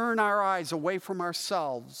turn our eyes away from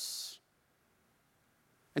ourselves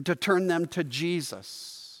and to turn them to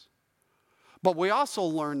Jesus. But we also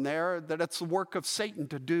learn there that it's the work of Satan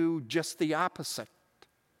to do just the opposite,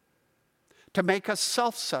 to make us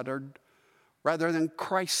self-centered rather than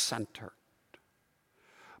Christ-centered.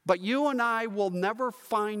 But you and I will never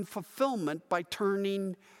find fulfillment by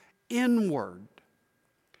turning inward.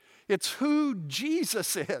 It's who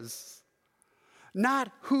Jesus is,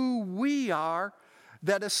 not who we are,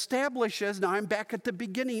 that establishes, now I'm back at the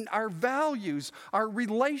beginning, our values, our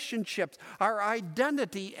relationships, our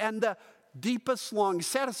identity, and the deepest longing,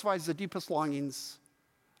 satisfies the deepest longings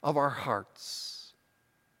of our hearts.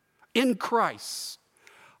 In Christ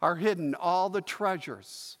are hidden all the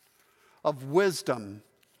treasures of wisdom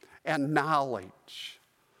and knowledge.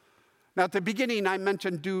 Now, at the beginning, I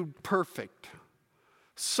mentioned Dude Perfect.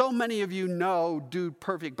 So many of you know Dude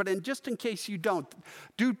Perfect, but just in case you don't,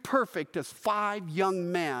 Dude Perfect is 5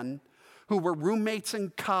 young men who were roommates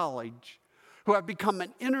in college who have become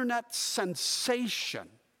an internet sensation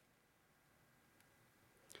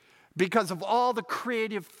because of all the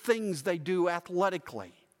creative things they do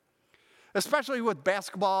athletically, especially with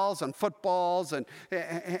basketballs and footballs and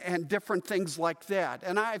different things like that.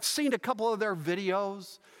 And I've seen a couple of their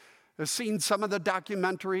videos. I've seen some of the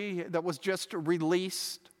documentary that was just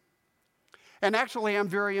released. And actually, I'm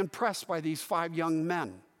very impressed by these 5 young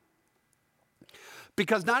men.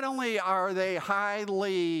 Because not only are they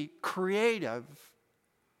highly creative,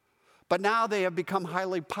 but now they have become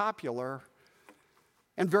highly popular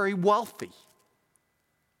and very wealthy.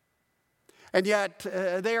 And yet,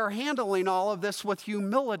 they are handling all of this with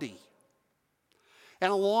humility.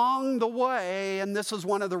 And along the way, and this is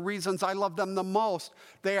one of the reasons I love them the most,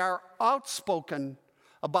 they are outspoken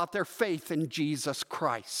about their faith in Jesus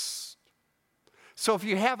Christ. So if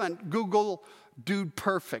you haven't, Google Dude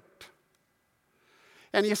Perfect.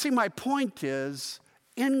 And you see, my point is,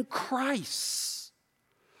 in Christ,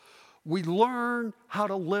 we learn how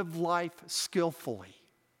to live life skillfully.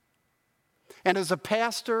 And as a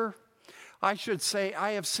pastor, I should say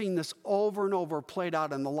I have seen this over and over played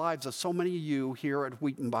out in the lives of so many of you here at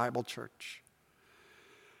Wheaton Bible Church.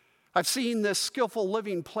 I've seen this skillful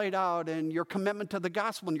living played out in your commitment to the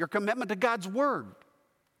gospel and your commitment to God's word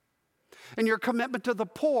and your commitment to the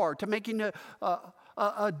poor, to making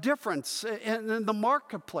a difference in the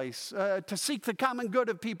marketplace, to seek the common good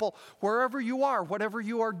of people wherever you are, whatever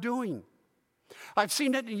you are doing. I've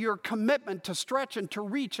seen it in your commitment to stretch and to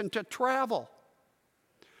reach and to travel.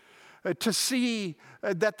 To see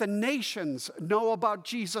that the nations know about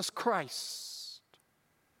Jesus Christ.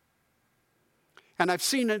 And I've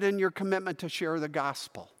seen it in your commitment to share the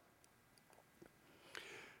gospel.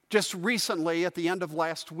 Just recently, at the end of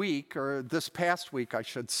last week, or this past week, I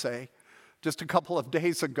should say, just a couple of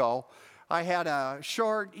days ago, I had a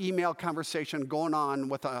short email conversation going on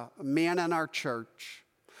with a man in our church,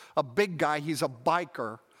 a big guy, he's a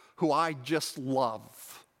biker, who I just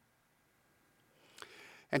love.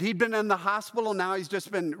 And he'd been in the hospital, now he's just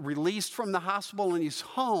been released from the hospital and he's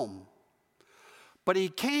home. But he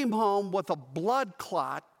came home with a blood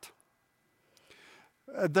clot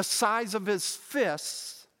the size of his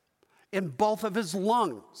fists in both of his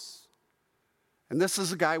lungs. And this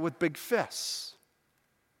is a guy with big fists.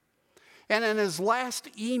 And in his last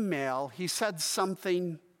email, he said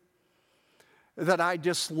something that I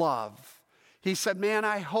just love. He said, man,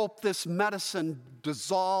 I hope this medicine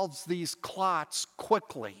dissolves these clots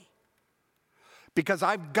quickly because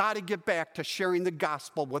I've got to get back to sharing the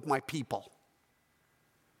gospel with my people.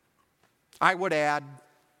 I would add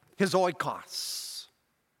his oikos,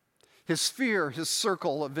 his sphere, his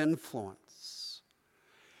circle of influence.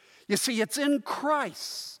 You see, it's in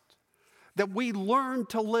Christ that we learn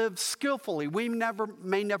to live skillfully. We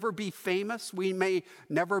may never be famous. We may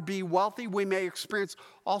never be wealthy. We may experience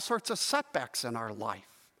all sorts of setbacks in our life.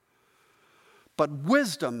 But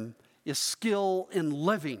wisdom is skill in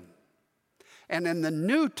living. And in the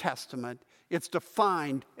New Testament, it's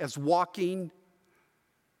defined as walking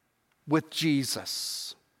with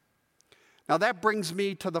Jesus. Now that brings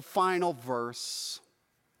me to the final verse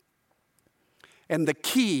and the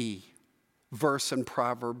key verse in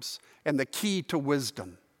Proverbs and the key to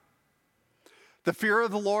wisdom. The fear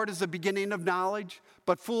of the Lord is the beginning of knowledge,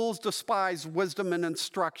 but fools despise wisdom and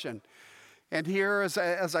instruction. And here,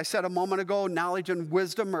 as I said a moment ago, knowledge and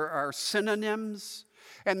wisdom are synonyms.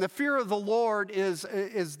 And the fear of the Lord is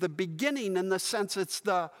the beginning, in the sense it's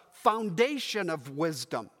the foundation of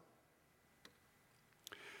wisdom.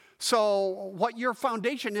 So what your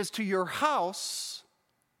foundation is to your house,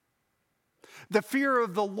 the fear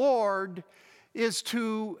of the Lord is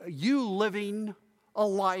to you living a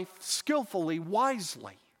life skillfully,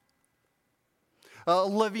 wisely,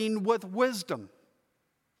 living with wisdom.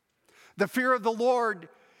 The fear of the Lord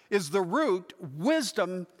is the root,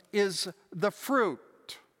 wisdom is the fruit.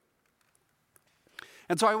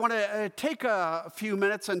 And so I want to take a few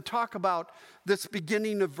minutes and talk about this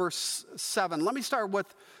beginning of verse 7. Let me start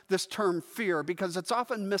with this term fear, because it's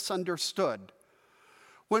often misunderstood.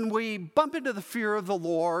 When we bump into the fear of the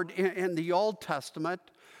Lord in the Old Testament,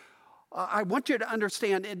 I want you to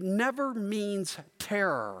understand it never means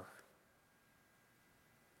terror.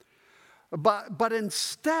 But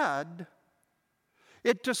instead,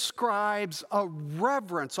 it describes a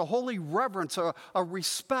reverence, a holy reverence, a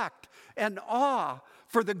respect, and awe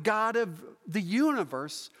for the God of the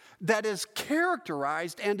universe that is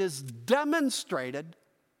characterized and is demonstrated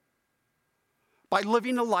by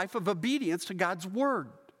living a life of obedience to God's word.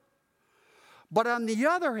 But on the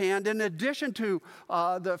other hand, in addition to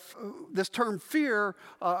this term fear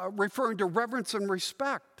referring to reverence and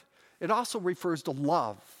respect, it also refers to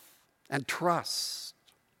love and trust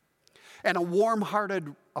and a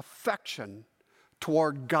warm-hearted affection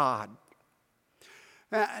toward God.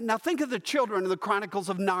 Now think of the children in the Chronicles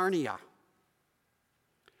of Narnia.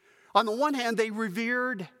 On the one hand, they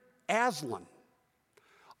revered Aslan.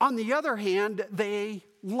 On the other hand, they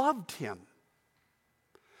loved him.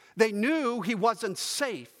 They knew he wasn't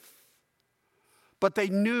safe, but they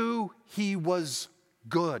knew he was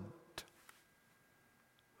good.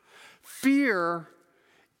 Fear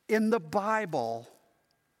in the Bible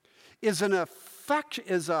is an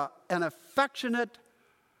affectionate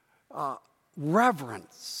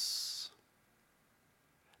reverence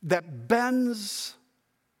that bends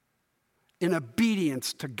in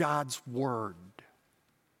obedience to God's word,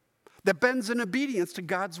 that bends in obedience to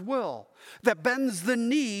God's will, that bends the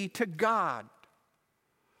knee to God.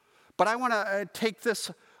 But I want to take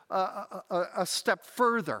this a step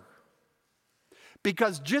further,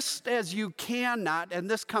 because just as you cannot, and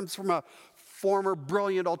this comes from a former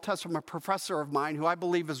brilliant Old Testament professor of mine who I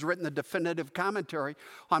believe has written the definitive commentary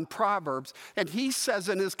on Proverbs, and he says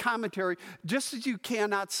in his commentary, just as you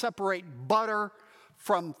cannot separate butter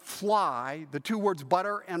from fly, the two words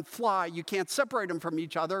butter and fly, you can't separate them from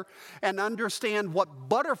each other and understand what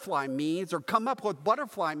butterfly means or come up with what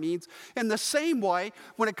butterfly means. In the same way,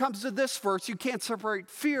 when it comes to this verse, you can't separate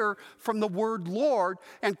fear from the word Lord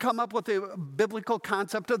and come up with the biblical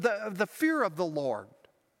concept of the fear of the Lord.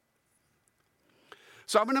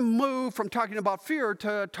 So I'm going to move from talking about fear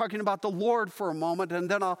to talking about the Lord for a moment, and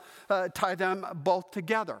then I'll tie them both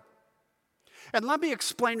together. And let me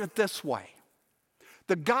explain it this way.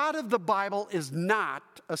 The God of the Bible is not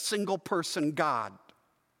a single person God,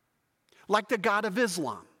 like the God of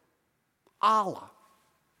Islam, Allah.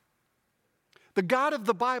 The God of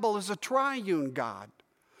the Bible is a triune God,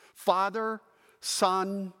 Father,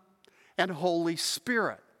 Son, and Holy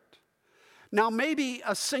Spirit. Now, maybe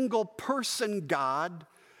a single person God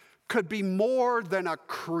could be more than a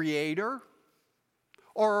creator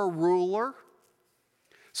or a ruler.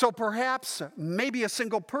 So perhaps maybe a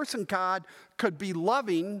single person God could be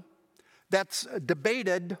loving. That's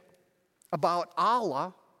debated about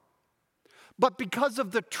Allah. But because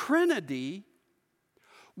of the Trinity,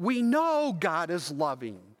 we know God is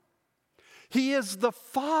loving. He is the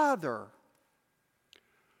Father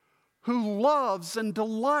who loves and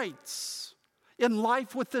delights in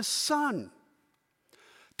life with His Son,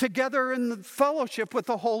 together in the fellowship with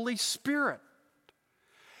the Holy Spirit.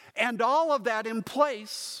 And all of that in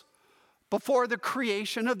place before the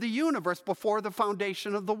creation of the universe, before the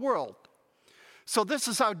foundation of the world. So this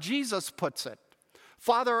is how Jesus puts it.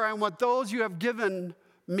 Father, I want those you have given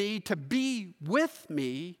me to be with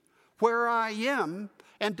me where I am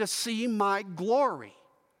and to see my glory.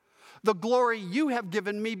 The glory you have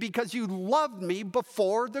given me because you loved me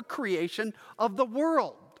before the creation of the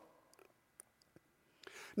world.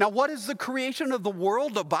 Now, what is the creation of the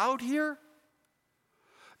world about here?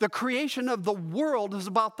 The creation of the world is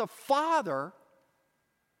about the Father,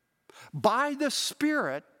 by the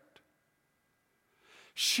Spirit,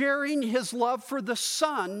 sharing His love for the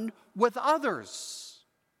Son with others,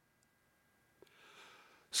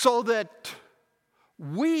 so that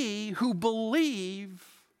we who believe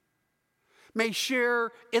may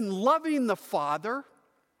share in loving the Father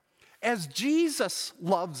as Jesus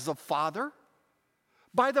loves the Father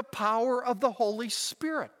by the power of the Holy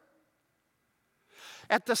Spirit.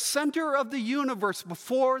 At the center of the universe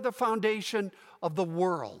before the foundation of the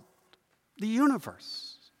world, the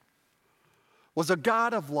universe, was a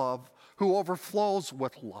God of love who overflows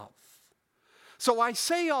with love. So I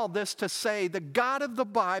say all this to say the God of the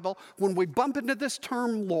Bible, when we bump into this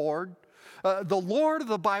term Lord, the Lord of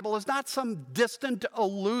the Bible is not some distant,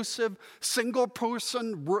 elusive, single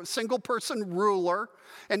person ruler.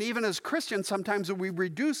 And even as Christians, sometimes we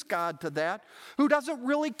reduce God to that, who doesn't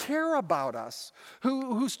really care about us,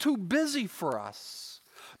 who's too busy for us.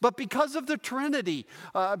 But because of the Trinity,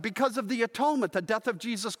 because of the atonement, the death of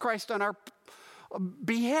Jesus Christ on our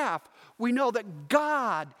behalf, we know that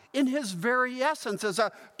God, in his very essence, as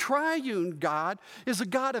a triune God, is a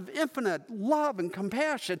God of infinite love and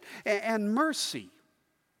compassion and mercy.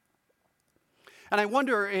 And I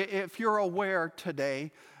wonder if you're aware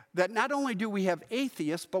today that not only do we have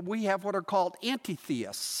atheists, but we have what are called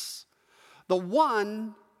antitheists. The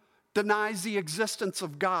one denies the existence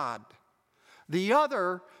of God. The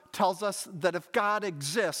other tells us that if God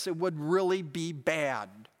exists, it would really be bad.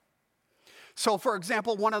 So, for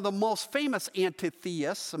example, one of the most famous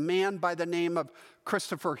antitheists, a man by the name of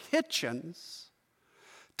Christopher Hitchens,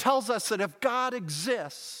 tells us that if God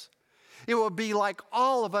exists, it would be like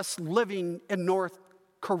all of us living in North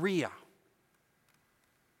Korea.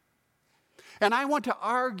 And I want to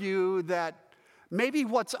argue that maybe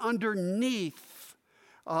what's underneath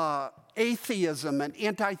atheism and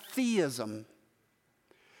anti-theism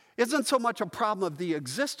isn't so much a problem of the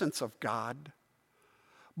existence of God,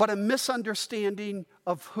 but a misunderstanding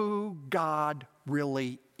of who God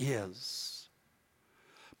really is.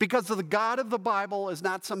 Because the God of the Bible is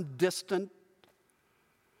not some distant,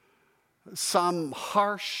 some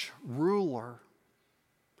harsh ruler.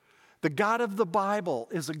 The God of the Bible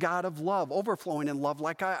is a God of love, overflowing in love,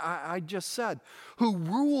 like I just said, who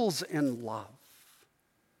rules in love.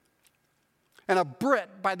 And a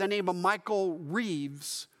Brit by the name of Michael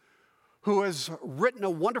Reeves, who has written a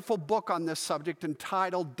wonderful book on this subject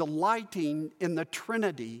entitled Delighting in the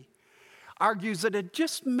Trinity, argues that it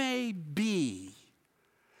just may be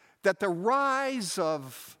that the rise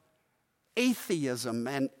of atheism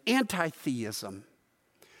and anti-theism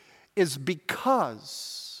is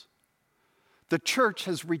because the church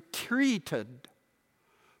has retreated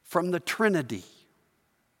from the Trinity.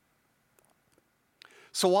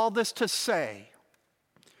 So all this to say,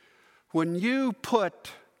 when you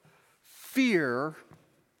put fear,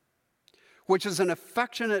 which is an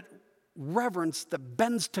affectionate reverence that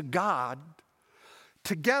bends to God,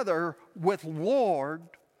 together with Lord,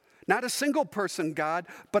 not a single person God,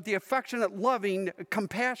 but the affectionate, loving,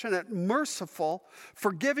 compassionate, merciful,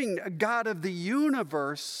 forgiving God of the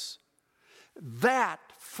universe, that,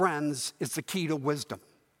 friends, is the key to wisdom.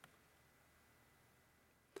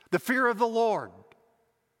 The fear of the Lord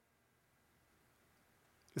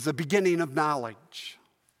is the beginning of knowledge.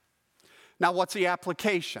 Now, what's the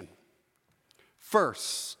application?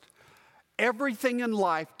 First, everything in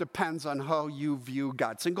life depends on how you view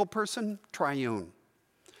God. Single person, triune.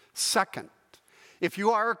 Second, if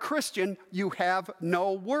you are a Christian, you have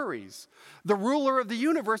no worries. The ruler of the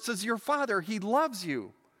universe is your Father. He loves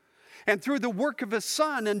you. And through the work of his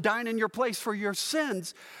Son and dying in your place for your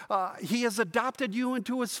sins, he has adopted you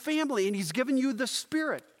into his family, and he's given you the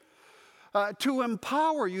Spirit to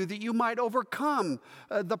empower you that you might overcome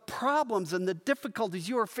the problems and the difficulties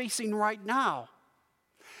you are facing right now.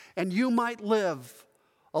 And you might live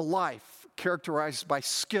a life characterized by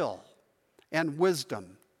skill and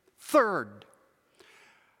wisdom. Third,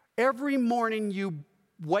 every morning you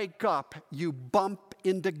wake up, you bump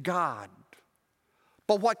into God.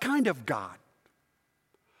 But what kind of God?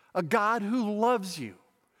 A God who loves you.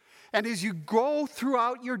 And as you go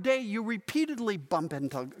throughout your day, you repeatedly bump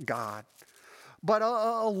into God. But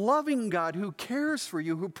a loving God who cares for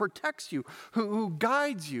you, who protects you, who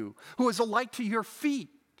guides you, who is a light to your feet.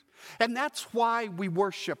 And that's why we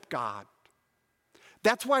worship God.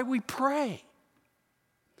 That's why we pray.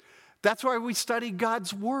 That's why we study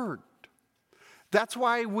God's Word. That's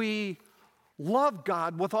why we love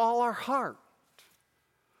God with all our heart.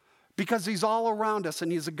 Because he's all around us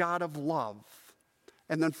and he's a God of love.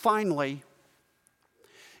 And then finally,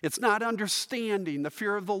 it's not understanding. The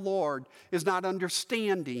fear of the Lord is not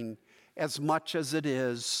understanding as much as it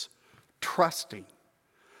is trusting.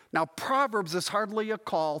 Now, Proverbs is hardly a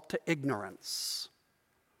call to ignorance.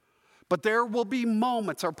 But there will be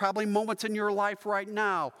moments, or probably moments in your life right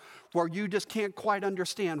now, where you just can't quite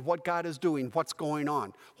understand what God is doing, what's going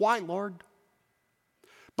on. Why, Lord?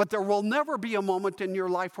 But there will never be a moment in your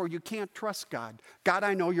life where you can't trust God. God,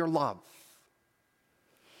 I know your love.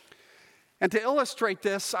 And to illustrate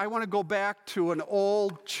this, I want to go back to an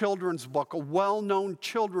old children's book, a well-known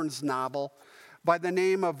children's novel by the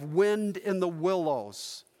name of Wind in the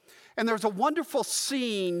Willows. And there's a wonderful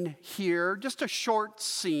scene here, just a short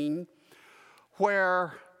scene,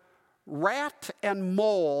 where Rat and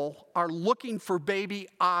Mole are looking for baby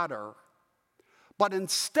otter, but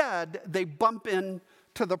instead they bump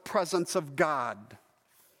into the presence of God.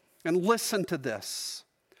 And listen to this.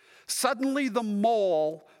 Suddenly the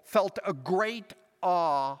mole felt a great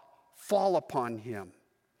awe fall upon him.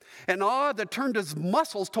 an awe that turned his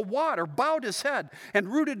muscles to water, bowed his head,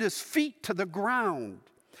 and rooted his feet to the ground.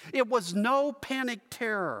 It was no panic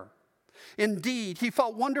terror. Indeed, he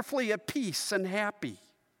felt wonderfully at peace and happy.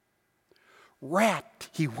 "Rat,"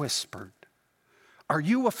 he whispered, "are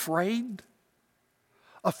you afraid?"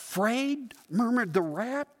 "Afraid?" murmured the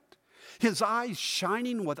rat, his eyes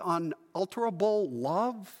shining with unalterable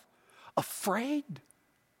love. "Afraid?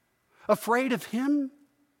 Afraid of him?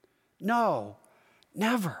 No,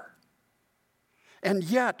 never. And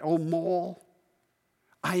yet, O mole,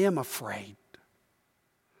 I am afraid."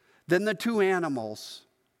 Then the two animals,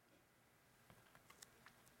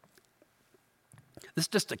 this is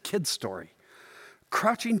just a kid's story,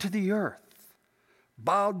 crouching to the earth,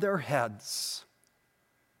 bowed their heads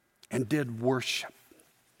and did worship.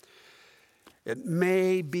 It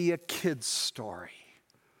may be a kid's story,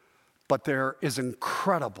 but there is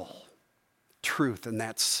incredible truth in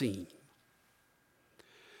that scene.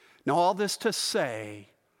 Now, all this to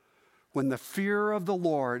say, when the fear of the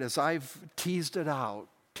Lord, as I've teased it out,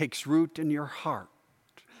 takes root in your heart,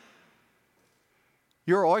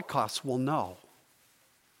 your oikos will know.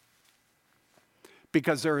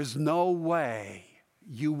 Because there is no way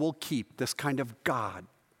you will keep this kind of God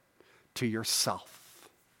to yourself.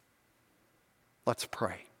 Let's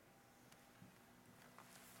pray.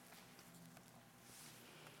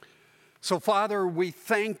 So, Father, we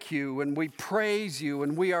thank you and we praise you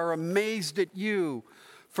and we are amazed at you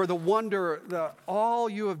for the wonder, all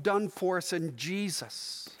you have done for us in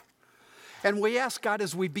Jesus. And we ask, God,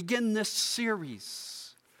 as we begin this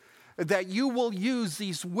series, that you will use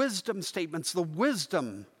these wisdom statements, the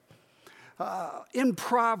wisdom in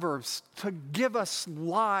Proverbs, to give us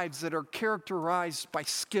lives that are characterized by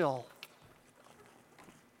skill,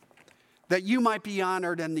 that you might be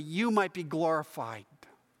honored and that you might be glorified.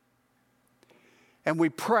 And we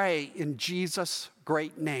pray in Jesus'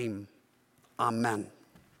 great name. Amen.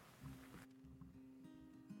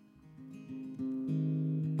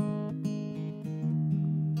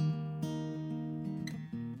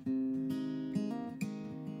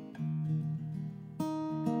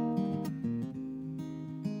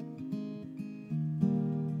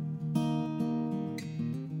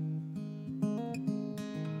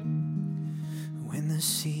 When the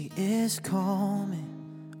sea is calm and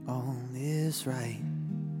all is right,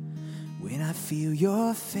 when I feel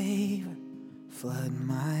your favor flood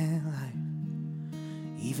my life,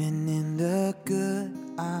 even in the good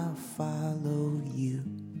I'll follow you.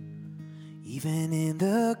 Even in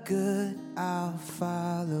the good I'll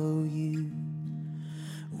follow you.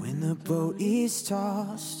 When the boat is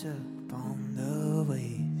tossed upon the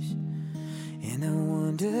waves, and I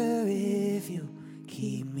wonder if you'll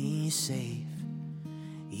keep me safe.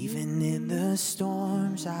 Even in the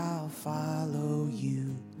storms I'll follow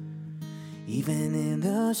you. Even in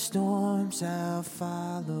the storms I'll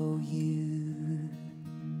follow you.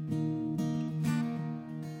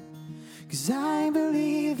 'Cause I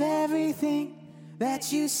believe everything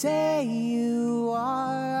that you say you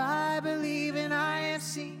are. I believe and I have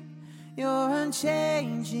seen your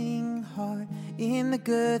unchanging heart in the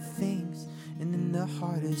good things and in the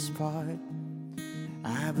hardest part.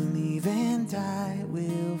 I believe and I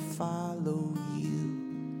will follow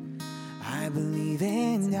you. I believe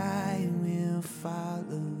and I will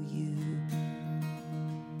follow you.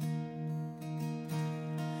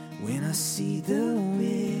 When I see the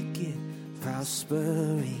wicked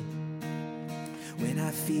prospering, when I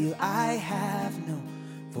feel I have no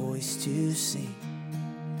voice to sing,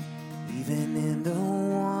 even in the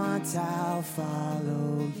want I'll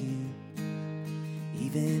follow you.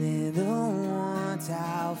 Even in the want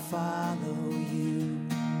I'll follow you.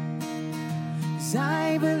 'Cause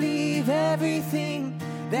I believe everything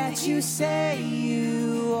that you say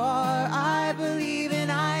you are. I believe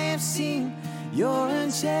and I have seen your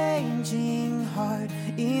unchanging heart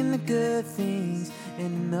in the good things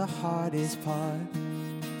and in the hardest part.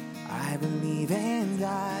 I believe and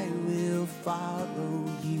I will follow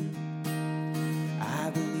you. I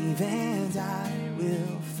believe and I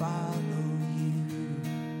will follow you.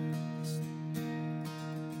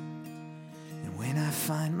 And when I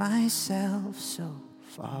find myself so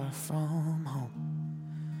far from home,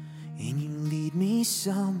 and you lead me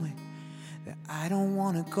somewhere that I don't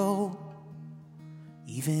want to go,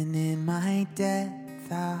 even in my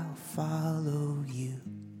death I'll follow you.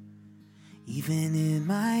 Even in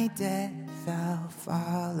my death I'll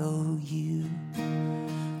follow you.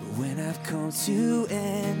 But when I've come to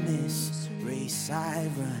end this race I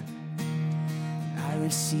run, I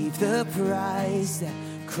receive the prize that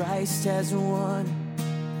Christ has won.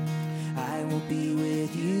 I will be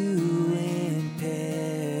with you in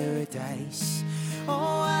paradise. Oh,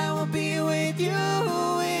 I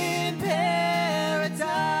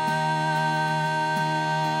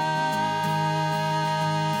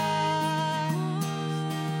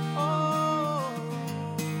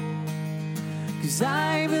 'cause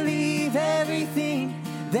I believe everything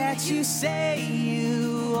that you say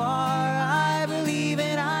you are. I believe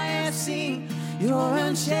and I have seen your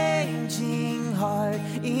unchanging heart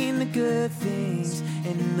in the good things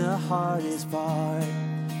and in the hardest part.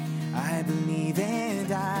 I believe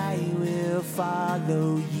and I will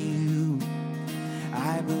follow you.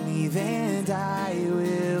 I believe and I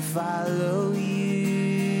will follow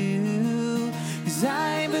you. 'Cause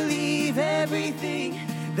I believe everything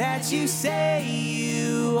that you say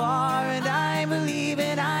you are. And I believe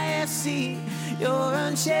and I have seen your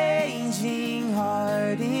unchanging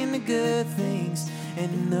heart in the good things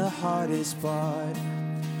and in the hardest part.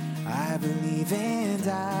 I believe and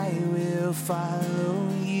I will follow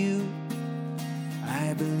you.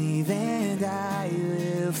 I believe and I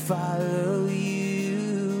will follow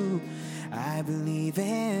you. I believe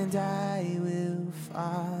and I will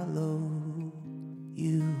follow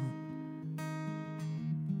you.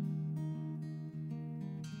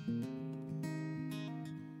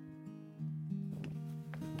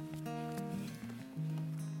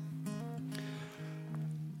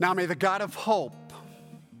 Now may the God of hope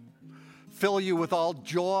fill you with all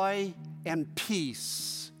joy and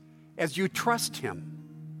peace as you trust him,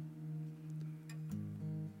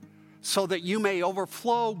 so that you may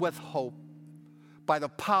overflow with hope by the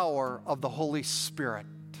power of the Holy Spirit.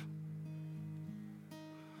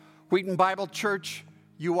 Wheaton Bible Church,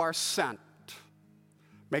 you are sent.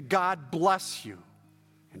 May God bless you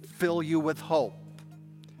and fill you with hope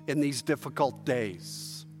in these difficult days.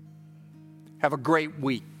 Have a great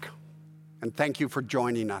week, and thank you for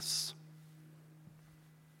joining us.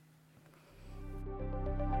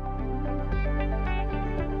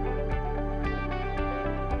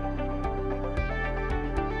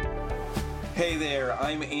 Hey there,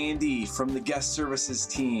 I'm Andy from the Guest Services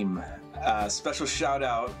team. Special shout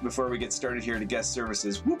out before we get started here to Guest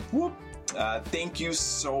Services. Whoop, whoop. Thank you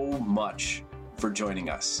so much for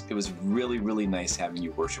joining us. It was really, really nice having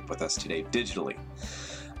you worship with us today digitally.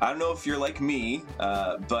 I don't know if you're like me,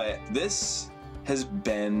 but this has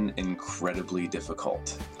been incredibly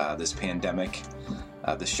difficult. This pandemic,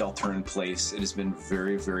 the shelter in place, it has been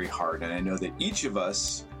very, very hard. And I know that each of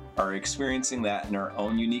us are experiencing that in our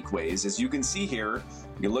own unique ways. As you can see here,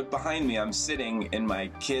 you look behind me, I'm sitting in my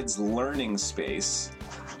kids' learning space.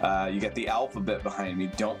 You got the alphabet behind me.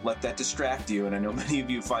 Don't let that distract you. And I know many of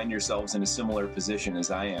you find yourselves in a similar position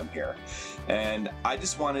as I am here. And I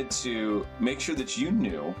just wanted to make sure that you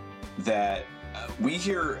knew that we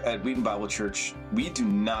here at Wheaton Bible Church, we do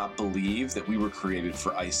not believe that we were created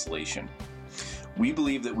for isolation. We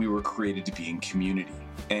believe that we were created to be in community.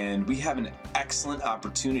 And we have an excellent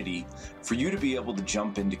opportunity for you to be able to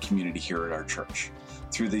jump into community here at our church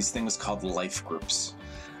through these things called life groups.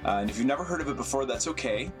 And if you've never heard of it before, that's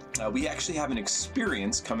okay. We actually have an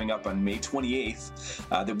experience coming up on May 28th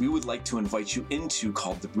that we would like to invite you into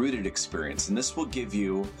called the Rooted Experience. And this will give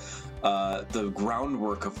you the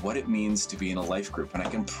groundwork of what it means to be in a life group. And I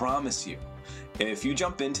can promise you, if you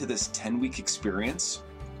jump into this 10-week experience,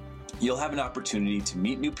 you'll have an opportunity to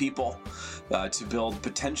meet new people, to build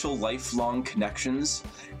potential lifelong connections,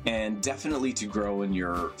 and definitely to grow in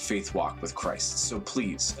your faith walk with Christ. So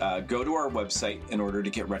please go to our website in order to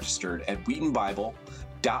get registered at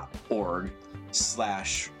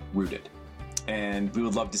wheatonbible.org/rooted. And we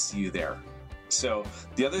would love to see you there. So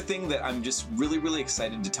the other thing that I'm just really, really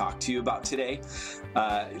excited to talk to you about today,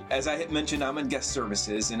 as I had mentioned, I'm in guest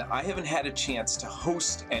services and I haven't had a chance to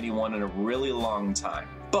host anyone in a really long time.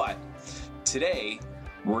 But today,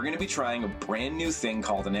 we're going to be trying a brand new thing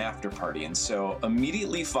called an after party. And so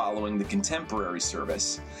immediately following the contemporary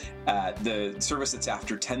service, the service that's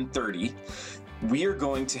after 10:30, we are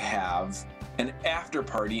going to have an after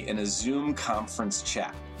party in a Zoom conference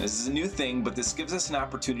chat. This is a new thing, but this gives us an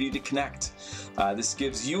opportunity to connect. This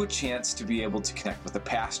gives you a chance to be able to connect with a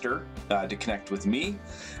pastor, to connect with me,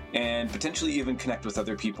 and potentially even connect with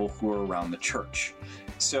other people who are around the church.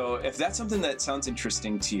 So if that's something that sounds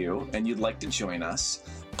interesting to you and you'd like to join us,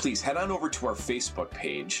 please head on over to our Facebook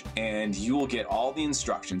page and you will get all the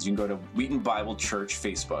instructions. You can go to Wheaton Bible Church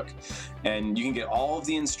Facebook and you can get all of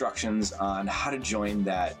the instructions on how to join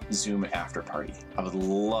that Zoom after party. I would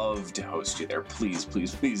love to host you there. Please,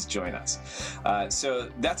 please, please join us. So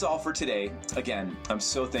that's all for today. Again, I'm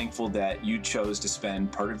so thankful that you chose to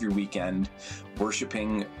spend part of your weekend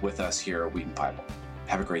worshiping with us here at Wheaton Bible.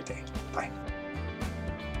 Have a great day. Bye.